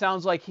 it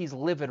sounds like he's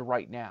livid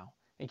right now.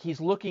 Like he's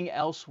looking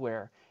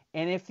elsewhere.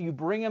 And if you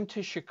bring him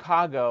to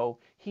Chicago,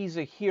 he's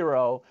a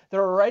hero.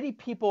 There are already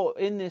people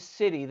in this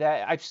city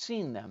that I've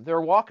seen them. They're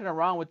walking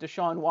around with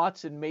Deshaun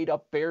Watson made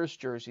up Bears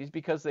jerseys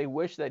because they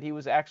wish that he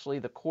was actually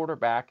the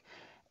quarterback.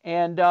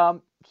 And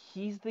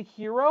he's the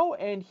hero,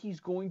 and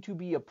he's going to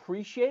be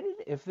appreciated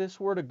if this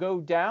were to go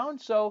down.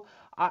 So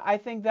I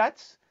think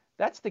that's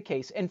the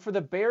case. And for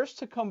the Bears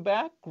to come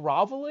back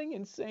groveling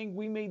and saying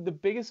we made the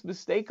biggest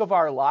mistake of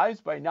our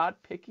lives by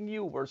not picking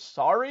you, we're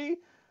sorry.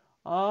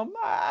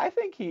 I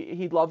think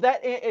he'd love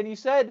that. And you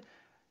said,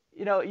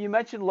 you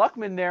mentioned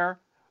Luckman there.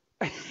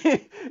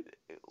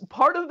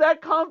 Part of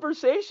that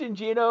conversation,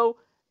 Gino,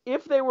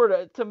 if they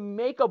were to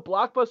make a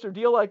blockbuster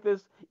deal like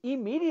this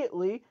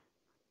immediately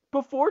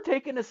before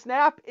taking a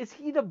snap, is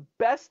he the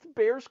best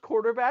Bears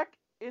quarterback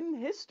in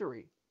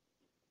history?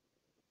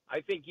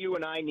 I think you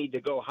and I need to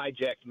go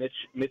hijack Mitch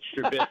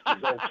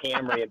Trubisky's old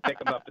Camry and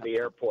pick him up at the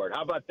airport.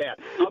 How about that?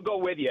 I'll go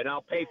with you, and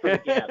I'll pay for the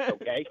gas,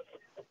 okay?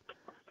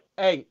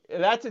 Hey,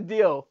 that's a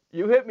deal.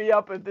 You hit me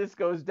up if this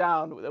goes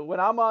down.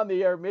 When I'm on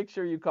the air, make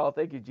sure you call.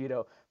 Thank you,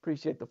 Gino.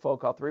 Appreciate the phone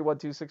call.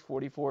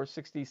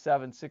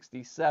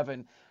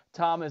 312-644-6767.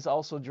 Tom is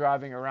also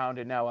driving around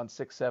it now on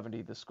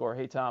 670 The Score.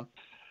 Hey, Tom.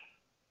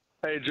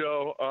 Hey,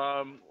 Joe.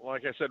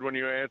 Like I said when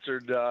you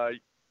answered,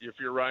 if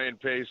you're Ryan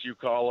Pace, you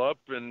call up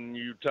and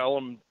you tell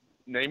him,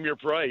 name your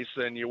price,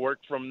 and you work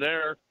from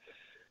there,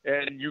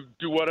 and you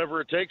do whatever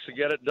it takes to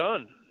get it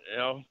done.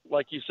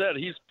 Like you said,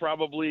 he's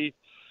probably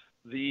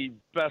the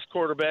best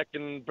quarterback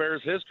in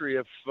Bears history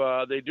if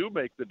they do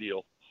make the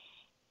deal.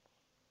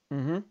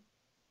 Mm-hmm.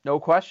 No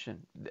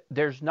question.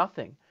 There's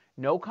nothing.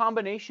 No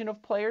combination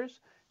of players,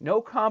 no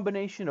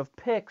combination of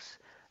picks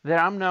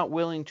that I'm not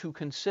willing to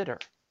consider.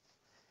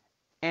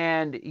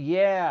 And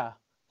yeah,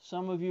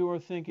 some of you are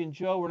thinking,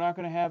 Joe, we're not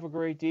going to have a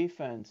great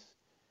defense.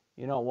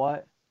 You know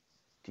what?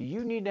 Do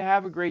you need to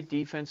have a great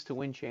defense to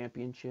win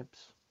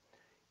championships?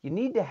 You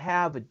need to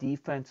have a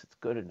defense that's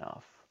good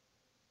enough.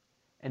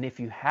 And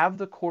if you have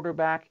the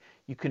quarterback,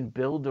 you can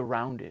build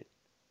around it.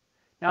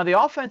 Now,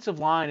 the offensive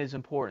line is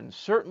important,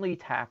 certainly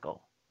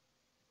tackle.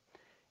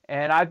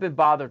 And I've been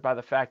bothered by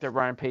the fact that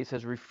Ryan Pace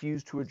has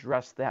refused to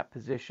address that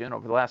position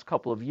over the last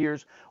couple of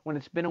years when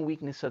it's been a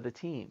weakness of the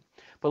team.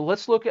 But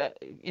let's look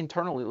at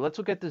internally. Let's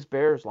look at this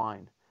Bears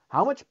line.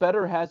 How much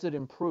better has it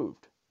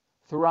improved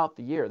throughout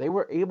the year? They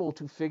were able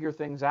to figure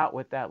things out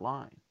with that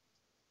line.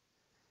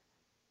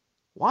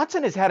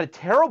 Watson has had a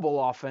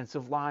terrible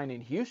offensive line in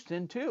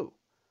Houston, too.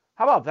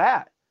 How about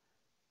that?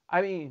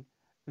 I mean,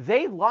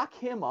 they lock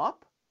him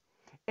up.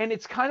 And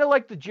it's kind of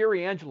like the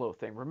Jerry Angelo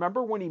thing.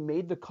 Remember when he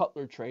made the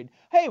Cutler trade?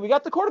 Hey, we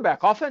got the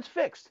quarterback. Offense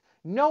fixed.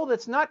 No,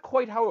 that's not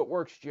quite how it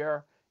works,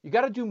 Jer. You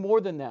got to do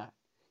more than that.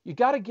 You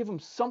got to give him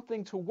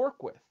something to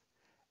work with.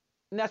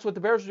 And that's what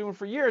the Bears are doing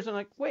for years. And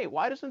like, wait,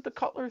 why doesn't the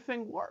Cutler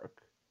thing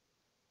work?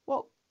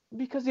 Well,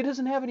 because he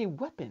doesn't have any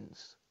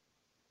weapons.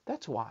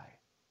 That's why.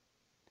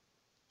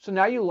 So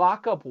now you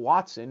lock up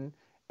Watson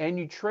and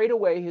you trade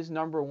away his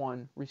number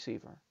one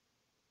receiver.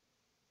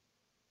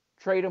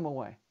 Trade him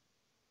away.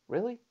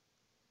 Really?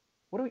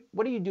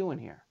 What are you doing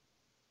here?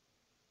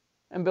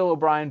 And Bill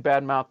O'Brien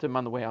badmouthed him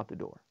on the way out the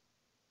door.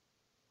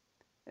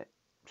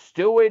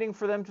 Still waiting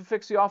for them to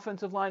fix the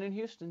offensive line in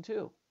Houston,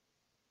 too.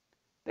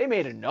 They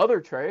made another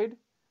trade,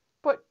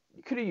 but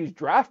you could have used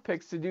draft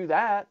picks to do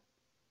that,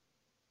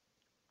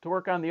 to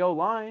work on the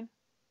O-line.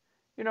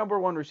 Your number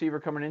one receiver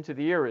coming into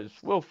the year is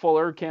Will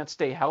Fuller. Can't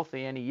stay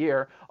healthy any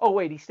year. Oh,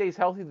 wait, he stays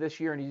healthy this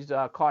year, and he's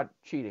caught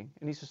cheating,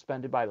 and he's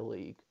suspended by the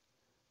league.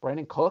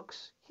 Brandon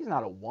Cooks, he's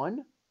not a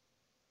one.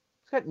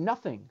 Got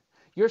nothing.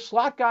 Your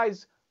slot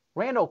guys,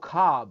 Randall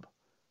Cobb.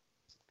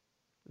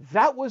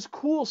 That was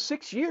cool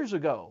 6 years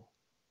ago.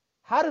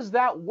 How does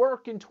that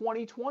work in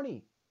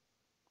 2020?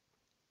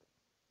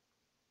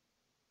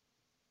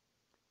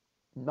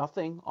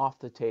 Nothing off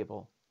the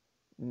table.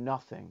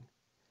 Nothing.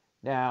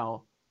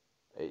 Now,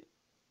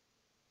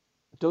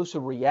 dose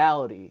of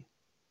reality.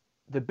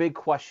 The big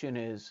question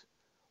is,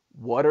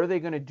 what are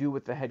they going to do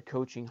with the head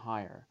coaching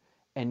hire?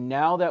 And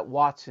now that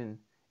Watson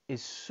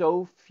is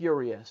so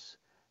furious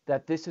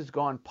that this has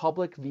gone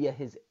public via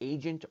his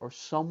agent or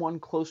someone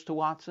close to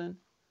Watson,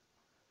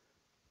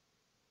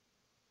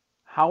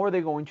 how are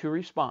they going to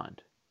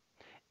respond?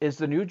 Is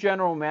the new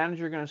general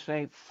manager going to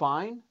say,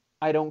 fine,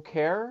 I don't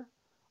care.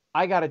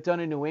 I got it done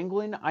in New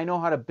England. I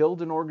know how to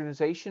build an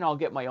organization. I'll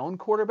get my own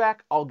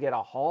quarterback. I'll get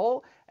a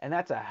haul. And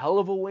that's a hell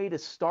of a way to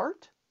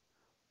start.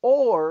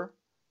 Or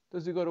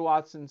does he go to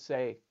Watson and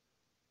say,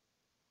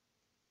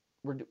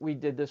 we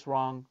did this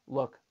wrong.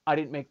 Look, I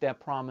didn't make that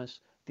promise.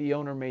 The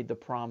owner made the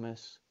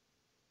promise.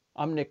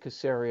 I'm Nick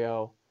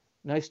Caserio.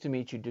 Nice to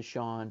meet you,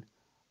 Deshaun.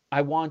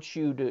 I want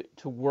you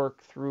to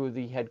work through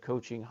the head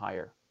coaching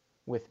hire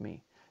with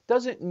me.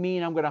 Doesn't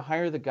mean I'm going to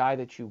hire the guy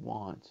that you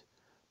want,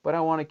 but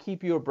I want to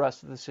keep you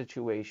abreast of the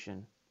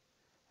situation.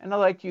 And I'd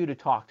like you to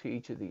talk to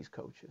each of these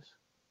coaches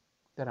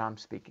that I'm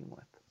speaking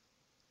with.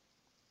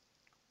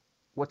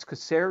 What's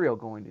Caserio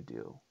going to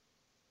do?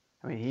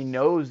 I mean, he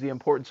knows the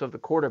importance of the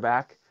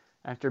quarterback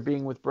after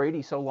being with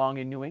Brady so long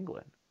in New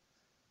England.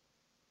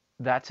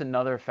 That's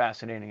another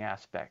fascinating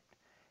aspect.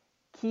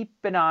 Keep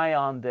an eye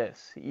on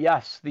this.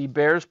 Yes, the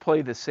Bears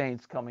play the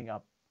Saints coming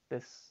up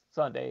this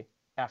Sunday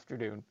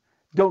afternoon.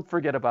 Don't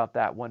forget about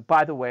that one.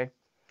 By the way,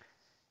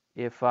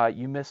 if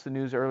you missed the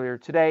news earlier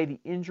today, the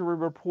injury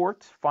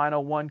report,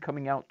 final one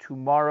coming out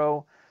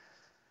tomorrow.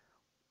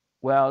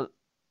 Well,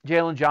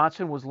 Jalen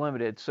Johnson was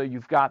limited, so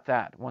you've got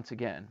that once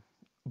again.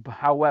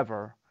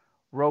 However,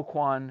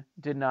 Roquan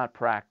did not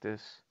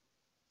practice.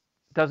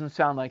 Doesn't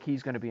sound like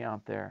he's going to be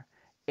out there.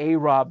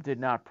 A-Rob did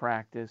not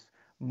practice.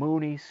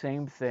 Mooney,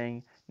 same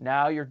thing.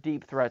 Now your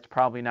deep threat's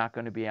probably not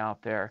going to be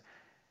out there.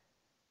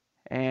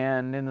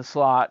 And in the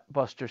slot,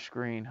 Buster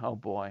Screen. Oh,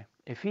 boy.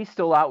 If he's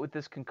still out with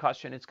this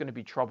concussion, it's going to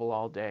be trouble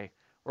all day.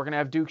 We're going to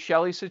have Duke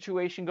Shelley's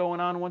situation going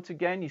on once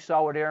again. You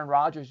saw what Aaron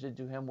Rodgers did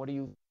to him. What do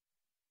you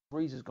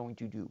Breeze is going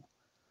to do?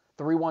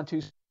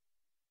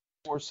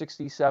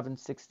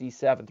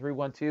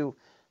 312-644-6767.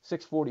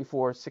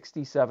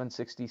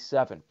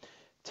 312-644-6767.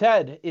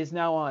 Ted is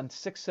now on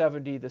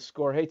 670 The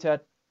Score. Hey,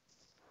 Ted.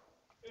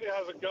 Hey,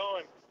 how's it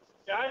going?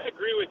 Yeah, I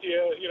agree with you.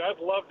 I'd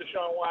love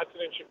Deshaun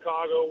Watson in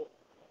Chicago.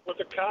 With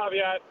the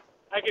caveat,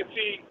 I can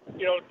see,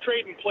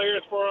 trading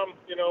players for him.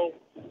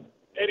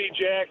 Eddie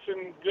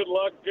Jackson, good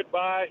luck,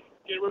 goodbye.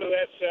 Get rid of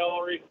that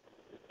salary.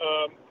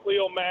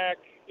 Cleo Mack,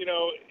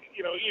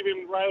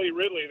 even Riley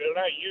Ridley, they're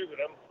not using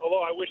him,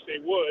 although I wish they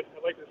would.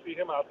 I'd like to see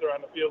him out there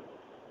on the field.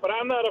 But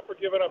I'm not up for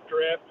giving up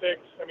draft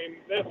picks. I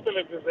mean, that's been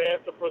a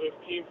disaster for this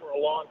team for a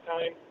long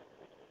time.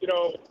 You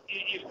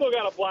still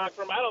got to block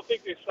from. I don't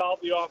think they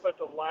solved the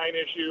offensive line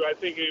issue. I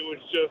think it was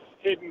just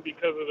hidden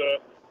because of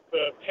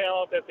the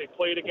talent that they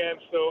played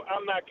against. So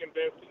I'm not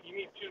convinced. You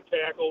need two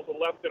tackles, a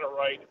left and a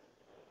right.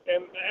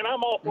 And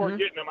I'm all for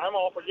getting them. I'm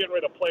all for getting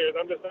rid of players.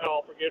 I'm just not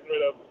all for getting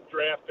rid of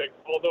draft picks,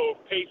 although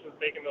Pace is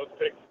making those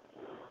picks,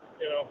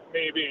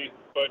 maybe,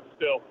 but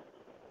still.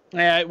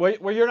 Yeah,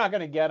 well, you're not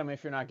going to get them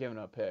if you're not giving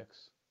up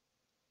picks.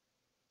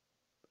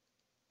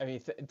 I mean,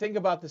 think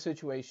about the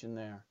situation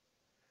there.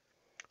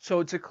 So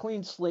it's a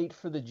clean slate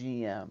for the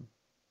GM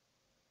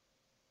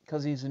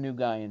because he's a new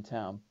guy in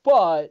town.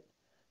 But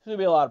there's going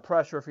to be a lot of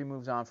pressure if he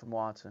moves on from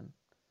Watson.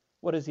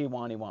 What does he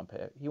want?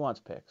 He wants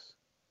picks.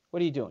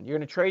 What are you doing? You're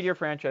going to trade your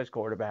franchise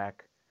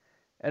quarterback,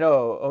 and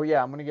oh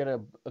yeah, I'm going to get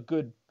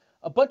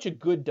a bunch of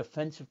good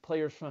defensive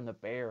players from the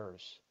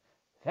Bears.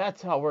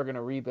 That's how we're going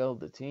to rebuild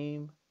the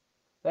team.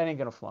 That ain't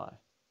going to fly.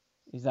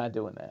 He's not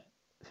doing that.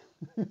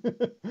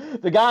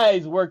 The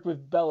guy's worked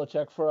with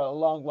Belichick for a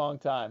long, long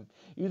time.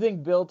 You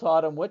think Bill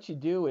taught him what you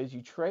do is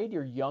you trade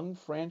your young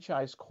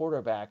franchise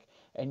quarterback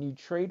and you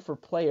trade for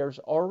players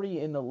already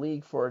in the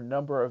league for a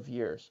number of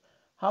years.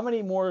 How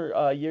many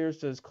more years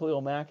does Khalil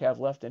Mack have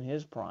left in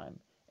his prime?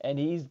 And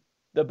he's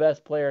the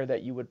best player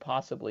that you would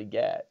possibly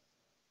get.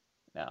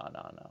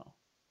 No.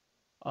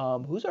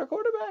 Who's our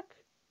quarterback?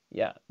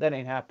 Yeah, that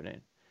ain't happening.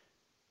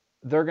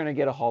 They're going to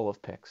get a haul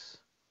of picks.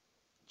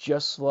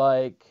 Just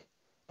like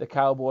the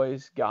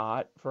Cowboys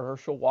got for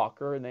Herschel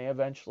Walker, and they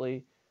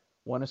eventually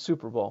won a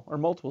Super Bowl, or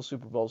multiple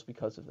Super Bowls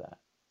because of that.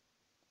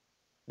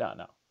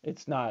 No,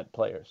 it's not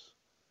players.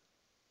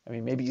 I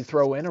mean, maybe you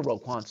throw in a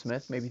Roquan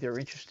Smith, maybe they're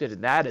interested in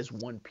that as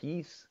one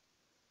piece,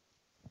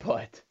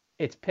 but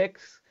it's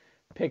picks,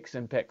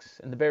 and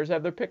the Bears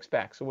have their picks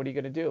back, so what are you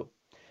going to do?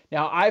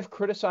 Now, I've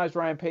criticized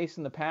Ryan Pace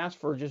in the past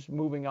for just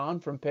moving on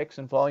from picks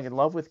and falling in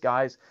love with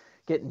guys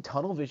getting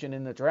tunnel vision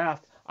in the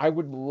draft. I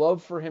would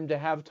love for him to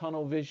have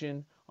tunnel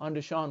vision on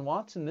Deshaun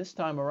Watson this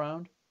time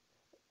around.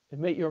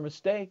 Admit your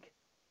mistake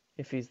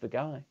if he's the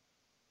guy.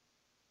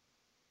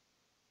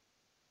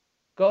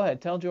 Go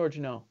ahead, tell George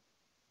no.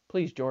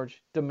 Please,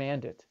 George,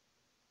 demand it.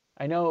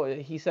 I know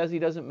he says he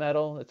doesn't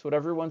meddle. It's what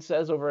everyone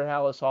says over at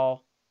Hallis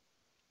Hall.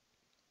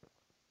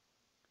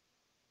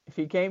 If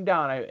he came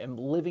down, I am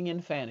living in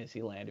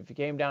fantasy land. If he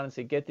came down and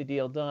said, get the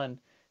deal done,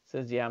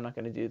 says, yeah, I'm not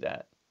going to do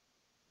that.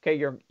 Okay,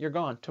 you're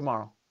gone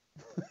tomorrow.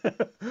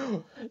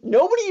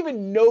 Nobody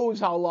even knows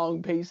how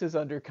long Pace is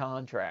under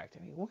contract.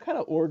 I mean, what kind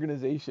of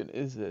organization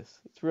is this?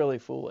 It's really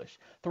foolish.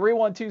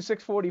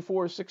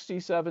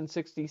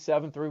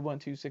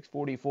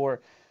 312-644-6767.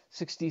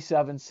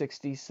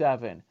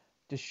 312-644-6767.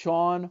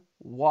 Deshaun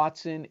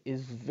Watson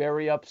is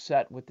very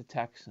upset with the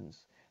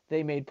Texans.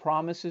 They made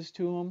promises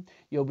to him.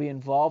 You'll be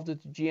involved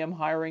with the GM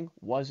hiring.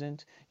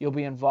 Wasn't. You'll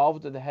be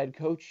involved with the head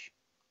coach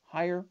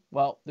hire.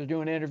 Well, they're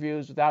doing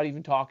interviews without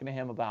even talking to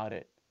him about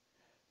it.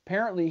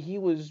 Apparently, he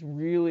was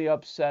really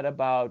upset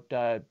about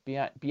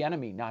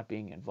Bieniemy not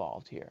being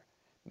involved here.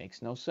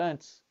 Makes no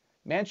sense.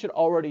 Man should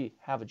already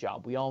have a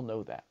job. We all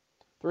know that.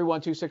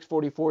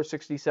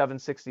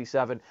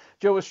 312-644-6767.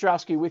 Joe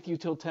Ostrowski with you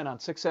till 10 on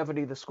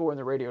 670 The Score and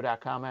the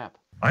radio.com app.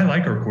 I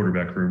like our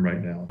quarterback room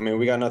right now. I mean,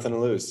 we got nothing to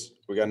lose.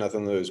 We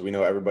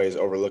know everybody's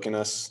overlooking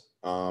us.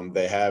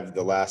 They have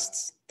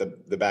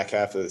the back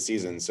half of the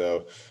season.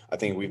 So I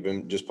think we've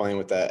been just playing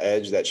with that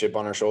edge, that chip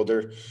on our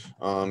shoulder,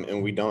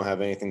 and we don't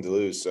have anything to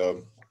lose.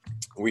 So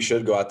we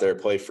should go out there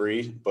and play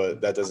free, but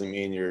that doesn't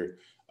mean you're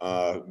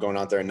going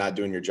out there and not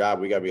doing your job.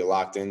 We got to be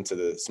locked into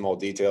the small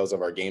details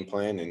of our game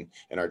plan and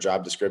our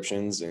job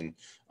descriptions and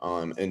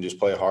just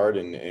play hard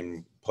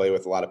and play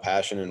with a lot of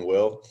passion and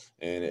will.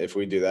 And if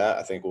we do that,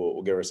 I think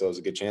we'll give ourselves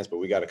a good chance, but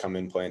we got to come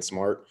in playing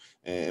smart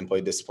and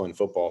play disciplined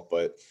football.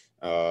 But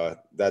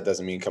that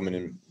doesn't mean coming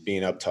in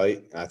being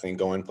uptight. I think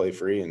go in, play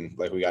free, and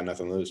like we got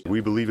nothing to lose.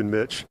 We believe in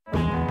Mitch.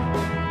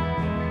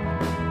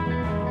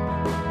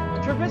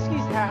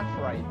 Trubisky's half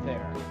right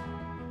there.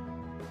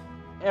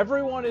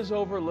 Everyone is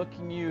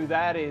overlooking you.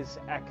 That is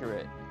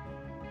accurate.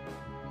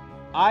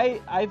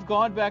 I've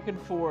gone back and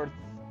forth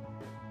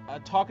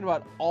talking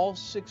about all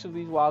 6 of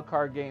these wild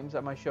card games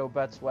at my show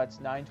Bet Sweats,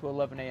 9 to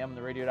 11 a.m. on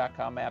the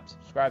radio.com app.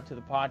 Subscribe to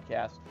the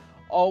podcast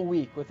all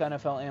week with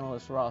NFL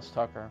analyst Ross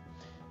Tucker.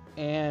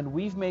 And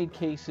we've made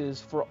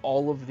cases for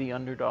all of the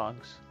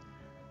underdogs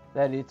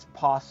that it's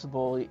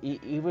possible,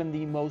 even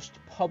the most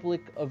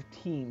public of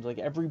teams, like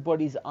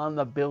everybody's on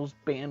the Bills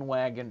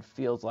bandwagon,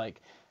 feels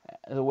like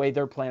the way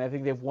they're playing. I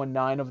think they've won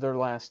 9 of their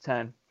last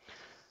 10.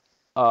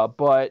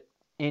 But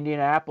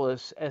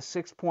Indianapolis as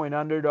 6-point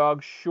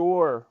underdog,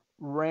 sure.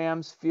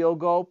 Rams field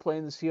goal,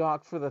 playing the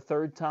Seahawks for the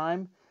 3rd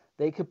time.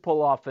 They could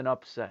pull off an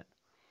upset.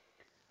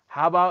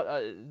 How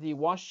about the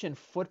Washington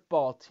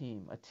football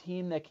team, a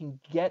team that can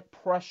get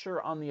pressure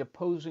on the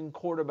opposing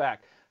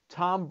quarterback?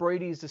 Tom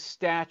Brady's a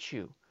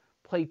statue.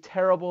 Play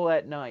terrible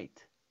at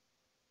night.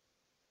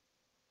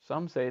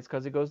 Some say it's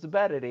because he goes to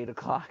bed at 8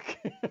 o'clock.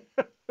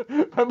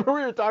 Remember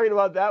we were talking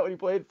about that when he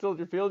played at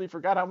Soldier Field? He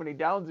forgot how many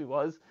downs he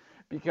was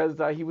because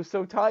he was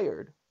so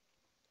tired.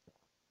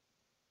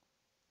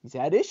 He's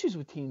had issues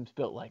with teams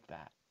built like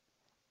that.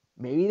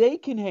 Maybe they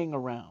can hang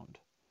around.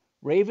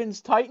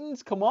 Ravens,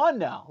 Titans, come on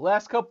now.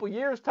 Last couple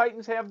years,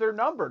 Titans have their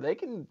number. They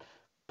can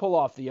pull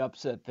off the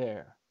upset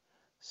there.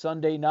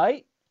 Sunday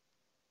night,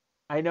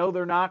 I know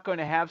they're not going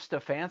to have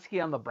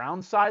Stefanski on the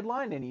Browns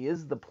sideline, and he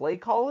is the play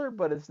caller,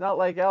 but it's not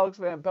like Alex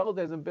Van Pelt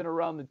hasn't been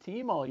around the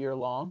team all year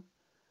long.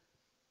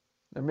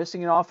 They're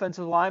missing an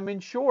offensive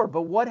lineman, sure,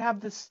 but what have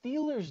the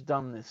Steelers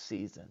done this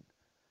season?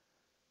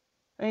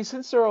 I mean,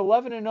 since their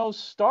 11-0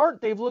 start,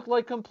 they've looked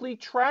like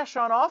complete trash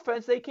on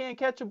offense. They can't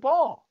catch a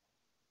ball.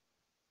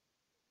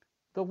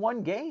 The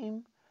one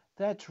game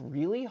that's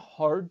really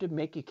hard to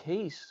make a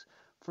case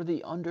for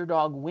the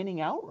underdog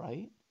winning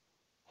outright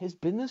has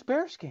been this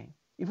Bears game.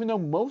 Even though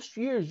most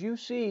years you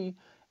see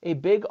a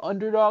big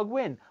underdog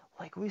win.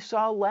 Like we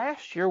saw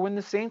last year when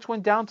the Saints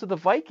went down to the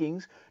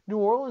Vikings, New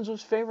Orleans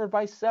was favored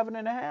by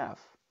 7.5.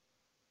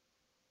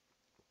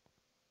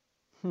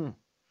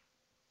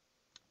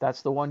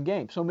 That's the one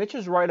game. So Mitch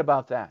is right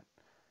about that.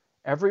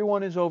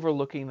 Everyone is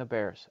overlooking the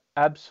Bears.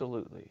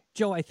 Absolutely.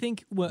 Joe, I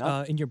think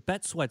in your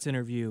Bet Sweats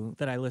interview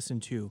that I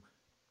listened to,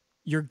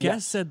 your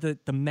guest said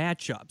that the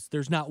matchups,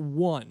 there's not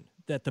one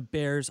that the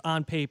Bears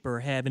on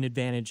paper have an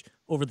advantage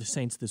over the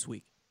Saints this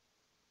week.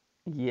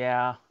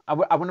 Yeah, I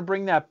want to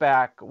bring that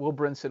back. Will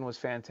Brinson was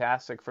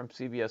fantastic from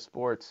CBS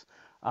Sports,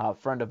 a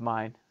friend of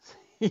mine.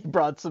 He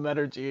brought some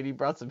energy and he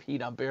brought some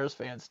heat on Bears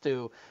fans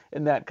I want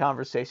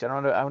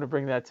to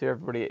bring that to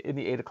everybody in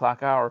the 8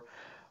 o'clock hour.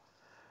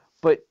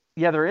 But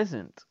yeah, there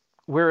isn't.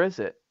 Where is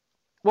it?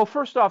 Well,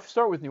 first off,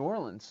 start with New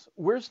Orleans.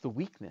 Where's the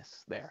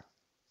weakness there?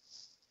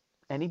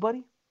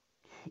 Anybody?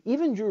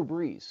 Even Drew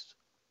Brees.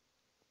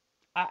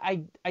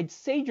 I'd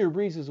say Drew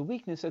Brees is a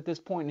weakness at this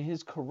point in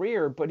his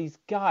career, but he's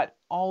got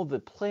all the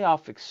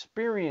playoff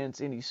experience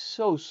and he's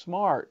so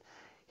smart.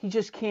 He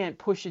just can't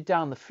push it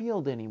down the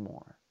field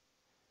anymore.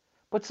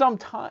 But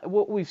sometimes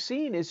what we've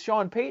seen is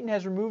Sean Payton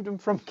has removed him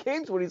from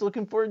games when he's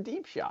looking for a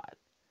deep shot.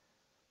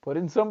 Put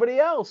in somebody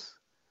else.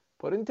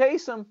 Put in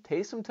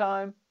Taysom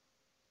time.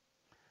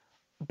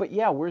 But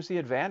yeah, where's the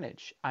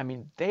advantage? I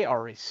mean, they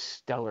are a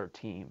stellar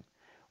team.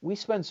 We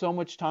spend so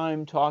much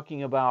time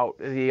talking about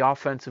the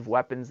offensive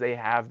weapons they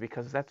have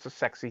because that's a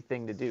sexy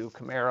thing to do.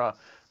 Kamara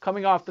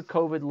coming off the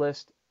COVID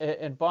list.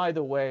 And by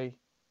the way,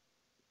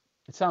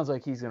 it sounds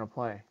like he's going to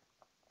play.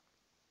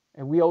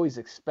 And we always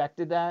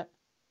expected that.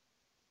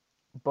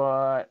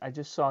 But I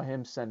just saw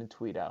him send a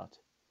tweet out.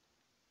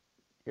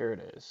 Here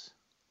it is.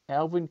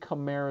 Alvin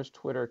Kamara's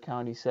Twitter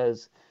account. He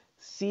says,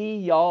 "See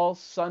y'all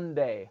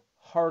Sunday."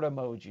 Heart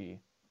emoji.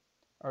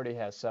 Already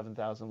has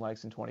 7,000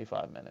 likes in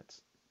 25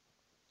 minutes.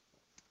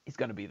 He's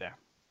going to be there.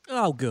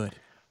 Oh, good.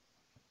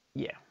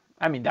 Yeah.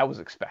 I mean, that was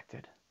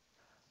expected.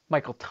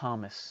 Michael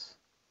Thomas.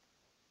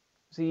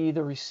 Was he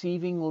the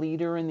receiving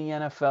leader in the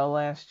NFL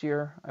last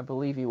year? I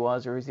believe he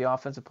was. Or he's the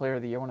offensive player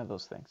of the year, one of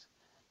those things.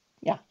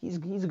 Yeah, he's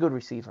a good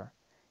receiver.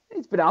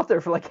 He's been out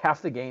there for like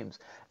half the games.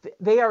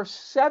 They are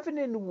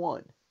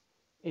 7-1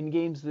 in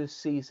games this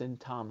season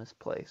Thomas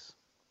plays.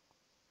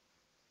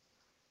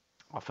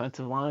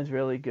 Offensive line's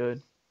really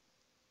good.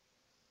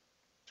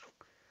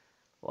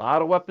 A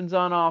lot of weapons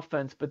on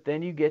offense, but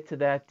then you get to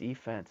that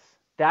defense.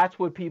 That's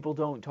what people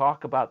don't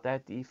talk about,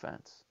 that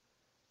defense.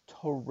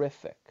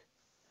 Terrific.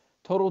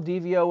 Total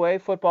DVOA,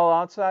 Football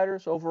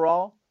Outsiders,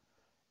 overall,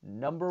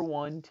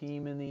 #1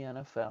 team in the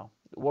NFL.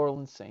 The New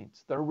Orleans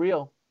Saints. They're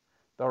real.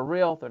 They're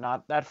real. They're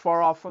not that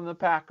far off from the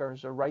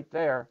Packers. They're right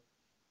there.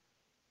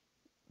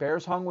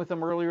 Bears hung with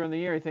them earlier in the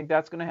year. You think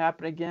that's going to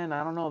happen again?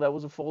 I don't know. That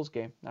was a Foles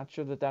game. Not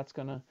sure that that's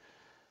going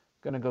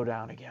to go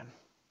down again.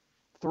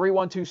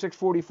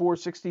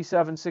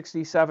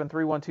 312-644-6767,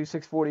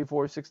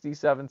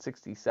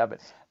 312-644-6767.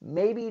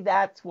 Maybe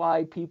that's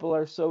why people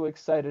are so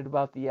excited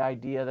about the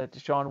idea that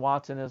Deshaun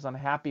Watson is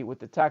unhappy with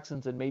the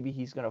Texans and maybe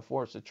he's going to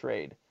force a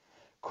trade.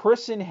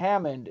 Chris in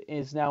Hammond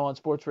is now on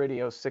Sports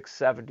Radio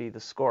 670, The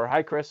Score.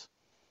 Hi, Chris.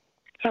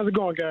 How's it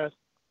going, guys?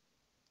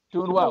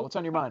 Doing well. What's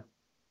on your mind?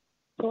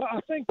 So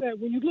I think that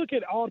when you look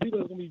at all the people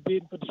that's going to be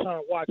bidding for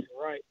Deshaun Watson,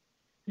 right,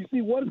 you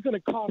see what it's going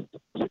to cost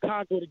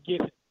Chicago to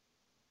get him.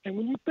 And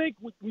when you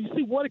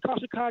see what it cost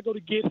Chicago to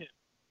get him,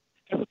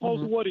 as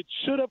opposed to what it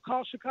should have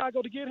cost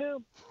Chicago to get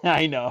him,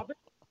 I know.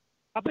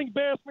 I think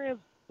Bears fans,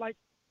 at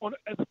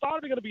the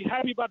start, are going to be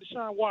happy about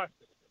Deshaun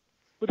Watson.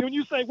 But then when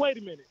you say, wait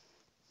a minute,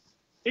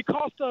 it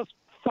cost us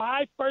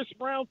 5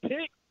 first-round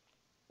picks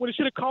when it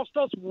should have cost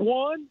us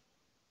 1,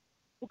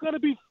 we're going to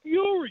be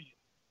furious,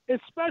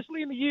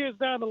 especially in the years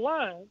down the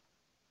line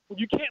when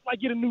you can't,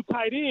 get a new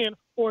tight end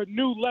or a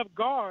new left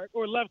guard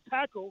or left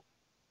tackle.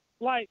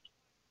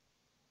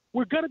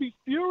 We're going to be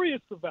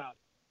furious about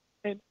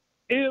it. And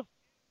if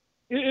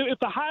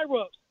the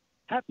higher-ups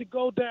have to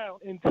go down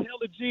and tell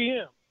the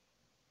GM,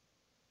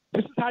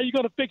 this is how you're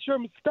going to fix your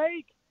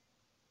mistake,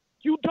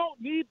 you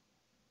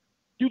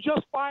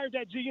just fired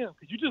that GM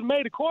because you just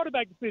made a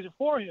quarterback decision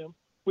for him,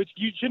 which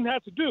you shouldn't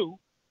have to do,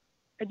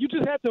 and you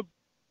just had to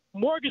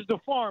mortgage the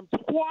farm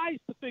twice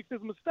to fix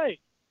his mistake.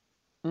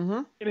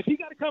 Mm-hmm. And if he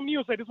got to come to you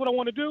and say, this is what I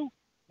want to do,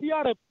 he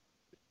ought to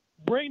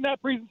bring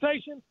that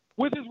presentation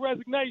with his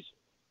resignation.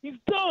 He's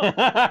done.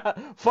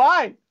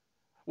 Fine.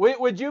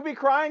 Would you be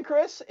crying,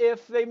 Chris,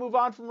 if they move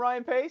on from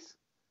Ryan Pace?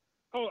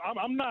 Oh,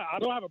 I'm not. I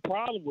don't have a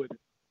problem with it.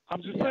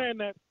 I'm just saying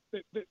that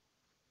the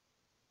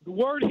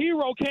word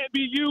hero can't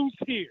be used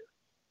here.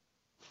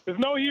 There's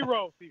no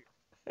heroes here.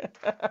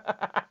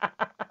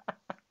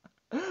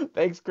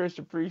 Thanks, Chris.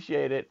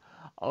 Appreciate it.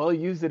 I'll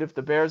use it if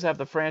the Bears have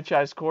the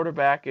franchise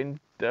quarterback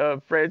in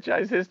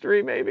franchise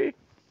history, maybe.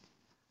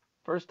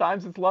 First time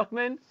since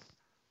Luckman,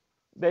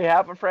 they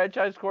have a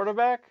franchise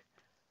quarterback.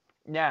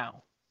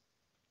 Now,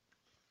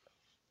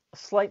 a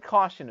slight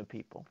caution to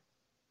people.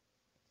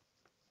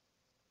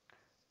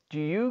 Do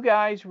you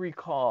guys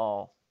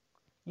recall,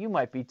 you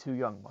might be too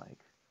young,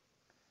 Mike,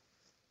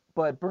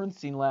 but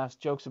Bernstein laughs,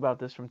 jokes about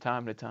this from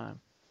time to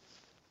time.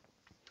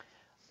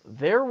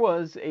 There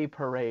was a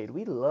parade.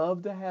 We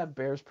love to have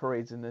Bears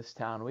parades in this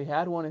town. We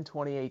had one in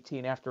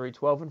 2018 after a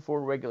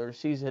 12-4 regular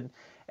season,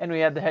 and we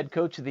had the head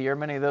coach of the year.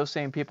 Many of those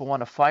same people want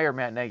to fire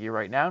Matt Nagy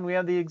right now, and we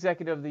have the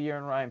executive of the year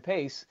in Ryan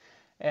Pace,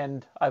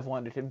 and I've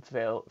wanted him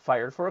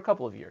fired for a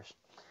couple of years.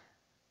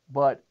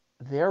 But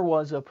there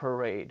was a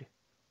parade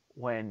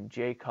when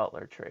Jay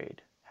Cutler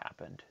trade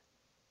happened.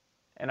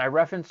 And I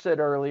referenced it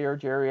earlier.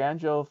 Jerry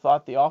Angelo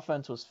thought the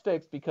offense was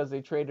fixed because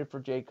they traded for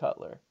Jay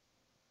Cutler.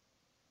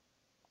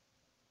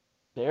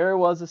 There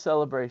was a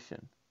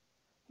celebration.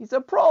 He's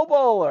a Pro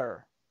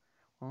Bowler.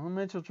 Well,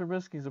 Mitchell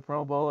Trubisky's a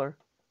Pro Bowler.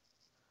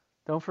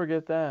 Don't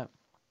forget that.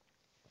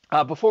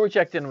 Before we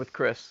checked in with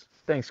Chris,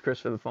 thanks, Chris,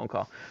 for the phone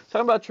call.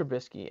 Talking about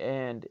Trubisky,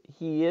 and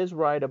he is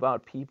right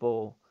about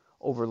people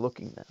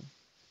overlooking them.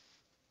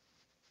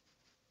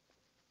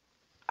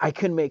 I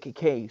can make a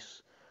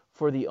case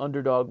for the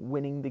underdog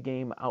winning the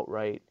game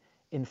outright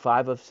in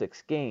 5 of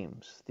 6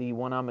 games. The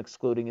one I'm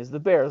excluding is the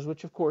Bears,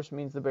 which of course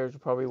means the Bears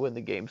will probably win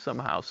the game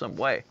somehow, some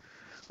way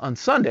on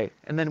Sunday.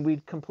 And then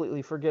we'd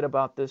completely forget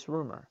about this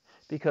rumor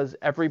because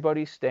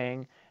everybody's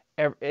staying.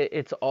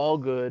 It's all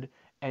good.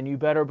 And you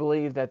better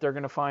believe that they're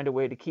going to find a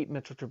way to keep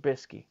Mitchell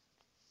Trubisky.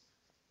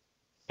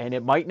 And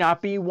it might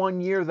not be 1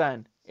 year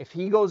then. If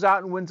he goes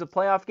out and wins a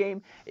playoff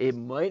game, it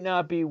might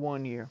not be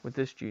 1 year with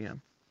this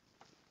GM.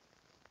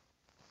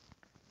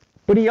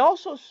 But he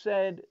also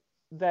said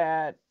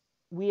that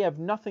we have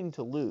nothing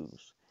to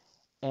lose.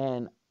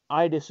 And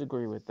I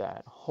disagree with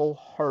that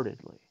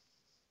wholeheartedly.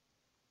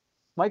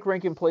 Mike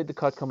Rankin played the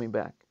cut coming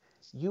back.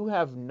 You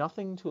have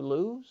nothing to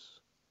lose?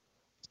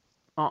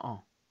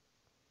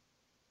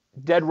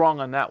 Dead wrong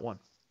on that one.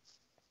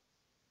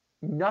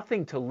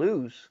 Nothing to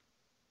lose.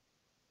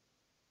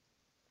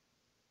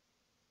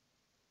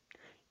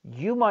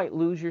 You might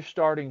lose your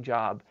starting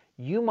job.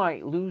 You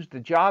might lose the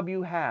job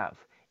you have.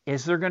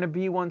 Is there going to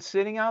be one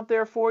sitting out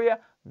there for you?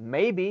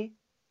 Maybe.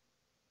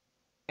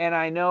 And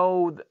I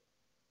know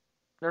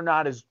they're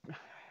not as,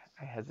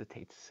 I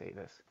hesitate to say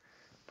this,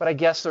 but I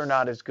guess they're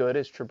not as good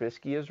as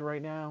Trubisky is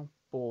right now.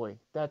 Boy,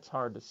 that's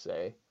hard to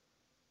say.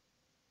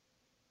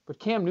 But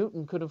Cam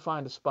Newton couldn't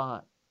find a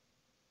spot.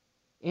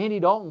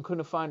 Andy Dalton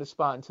couldn't find a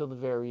spot until the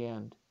very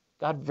end.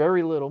 Got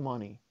very little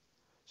money.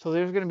 So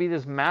there's going to be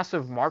this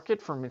massive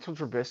market for Mitchell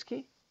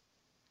Trubisky.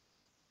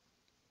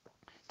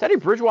 Teddy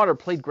Bridgewater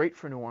played great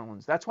for New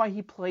Orleans. That's why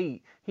he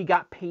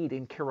got paid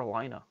in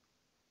Carolina.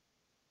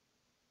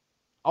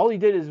 All he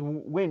did is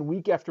win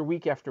week after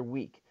week after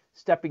week,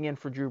 stepping in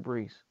for Drew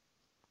Brees,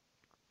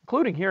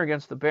 including here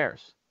against the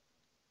Bears,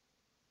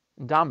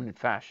 in dominant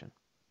fashion.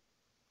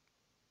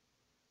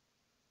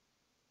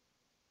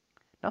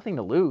 Nothing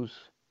to lose.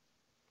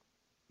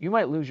 You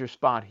might lose your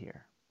spot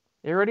here.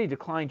 They already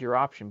declined your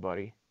option,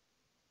 buddy.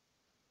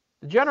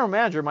 The general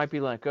manager might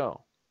be let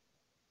go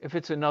if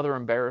it's another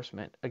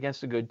embarrassment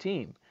against a good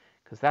team,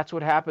 because that's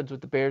what happens with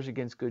the Bears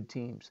against good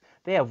teams.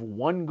 They have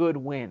one good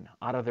win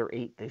out of their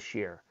 8 this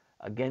year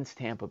against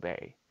Tampa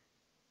Bay.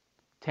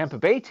 Tampa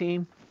Bay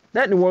team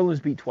that New Orleans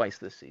beat twice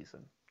this season.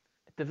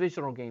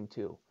 Divisional game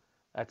too.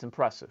 That's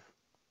impressive.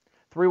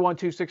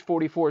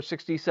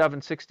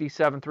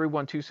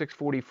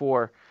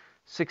 312-644-6767.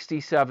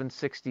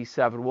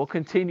 312-644-6767. We'll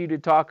continue to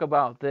talk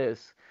about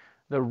this.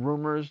 The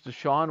rumors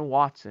Deshaun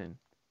Watson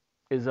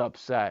is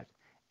upset.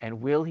 And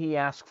will he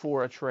ask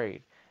for a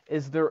trade?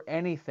 Is there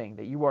anything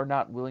that you are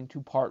not willing to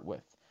part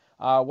with?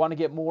 Want to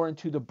get more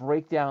into the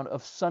breakdown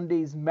of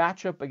Sunday's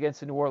matchup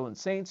against the New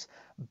Orleans Saints.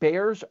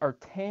 Bears are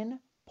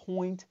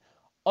 10-point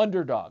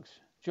underdogs.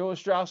 Joe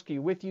Ostrowski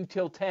with you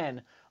till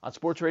 10 on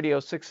Sports Radio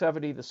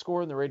 670, The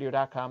Score, and the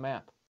Radio.com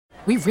app.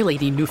 We really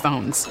need new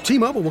phones.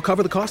 T-Mobile will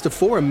cover the cost of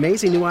 4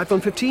 amazing new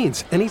iPhone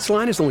 15s, and each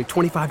line is only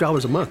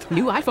 $25 a month.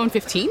 New iPhone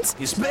 15s?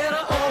 It's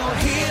better over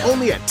here.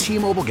 Only at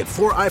T-Mobile, get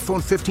 4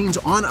 iPhone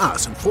 15s on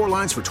us and 4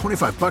 lines for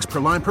 $25 per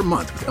line per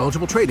month with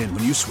eligible trade-in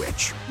when you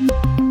switch.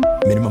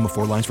 Minimum of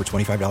 4 lines for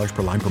 $25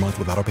 per line per month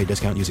with autopay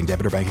discount using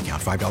debit or bank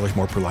account. $5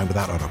 more per line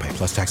without autopay,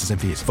 plus taxes and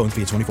fees. Phone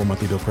fee at 24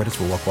 monthly bill credits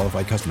for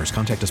well-qualified customers.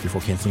 Contact us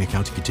before canceling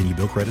account to continue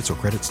bill credits or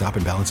credit stop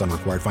and balance on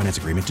required finance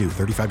agreement due.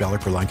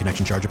 $35 per line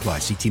connection charge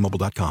applies. See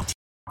T-Mobile.com.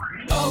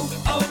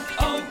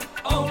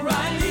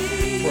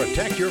 O'Reilly.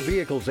 Protect your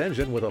vehicle's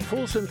engine with a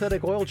full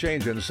synthetic oil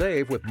change and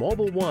save with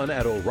Mobil 1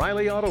 at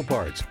O'Reilly Auto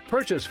Parts.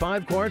 Purchase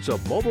 5 quarts of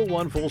Mobil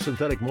 1 full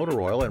synthetic motor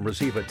oil and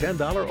receive a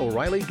 $10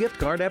 O'Reilly gift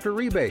card after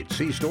rebate.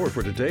 See store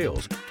for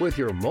details. With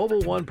your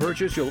Mobil 1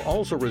 purchase, you'll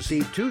also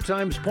receive 2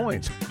 times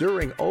points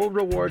during O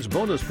Rewards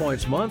Bonus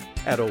Points Month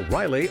at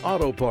O'Reilly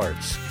Auto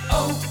Parts.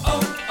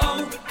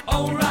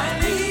 O'Reilly.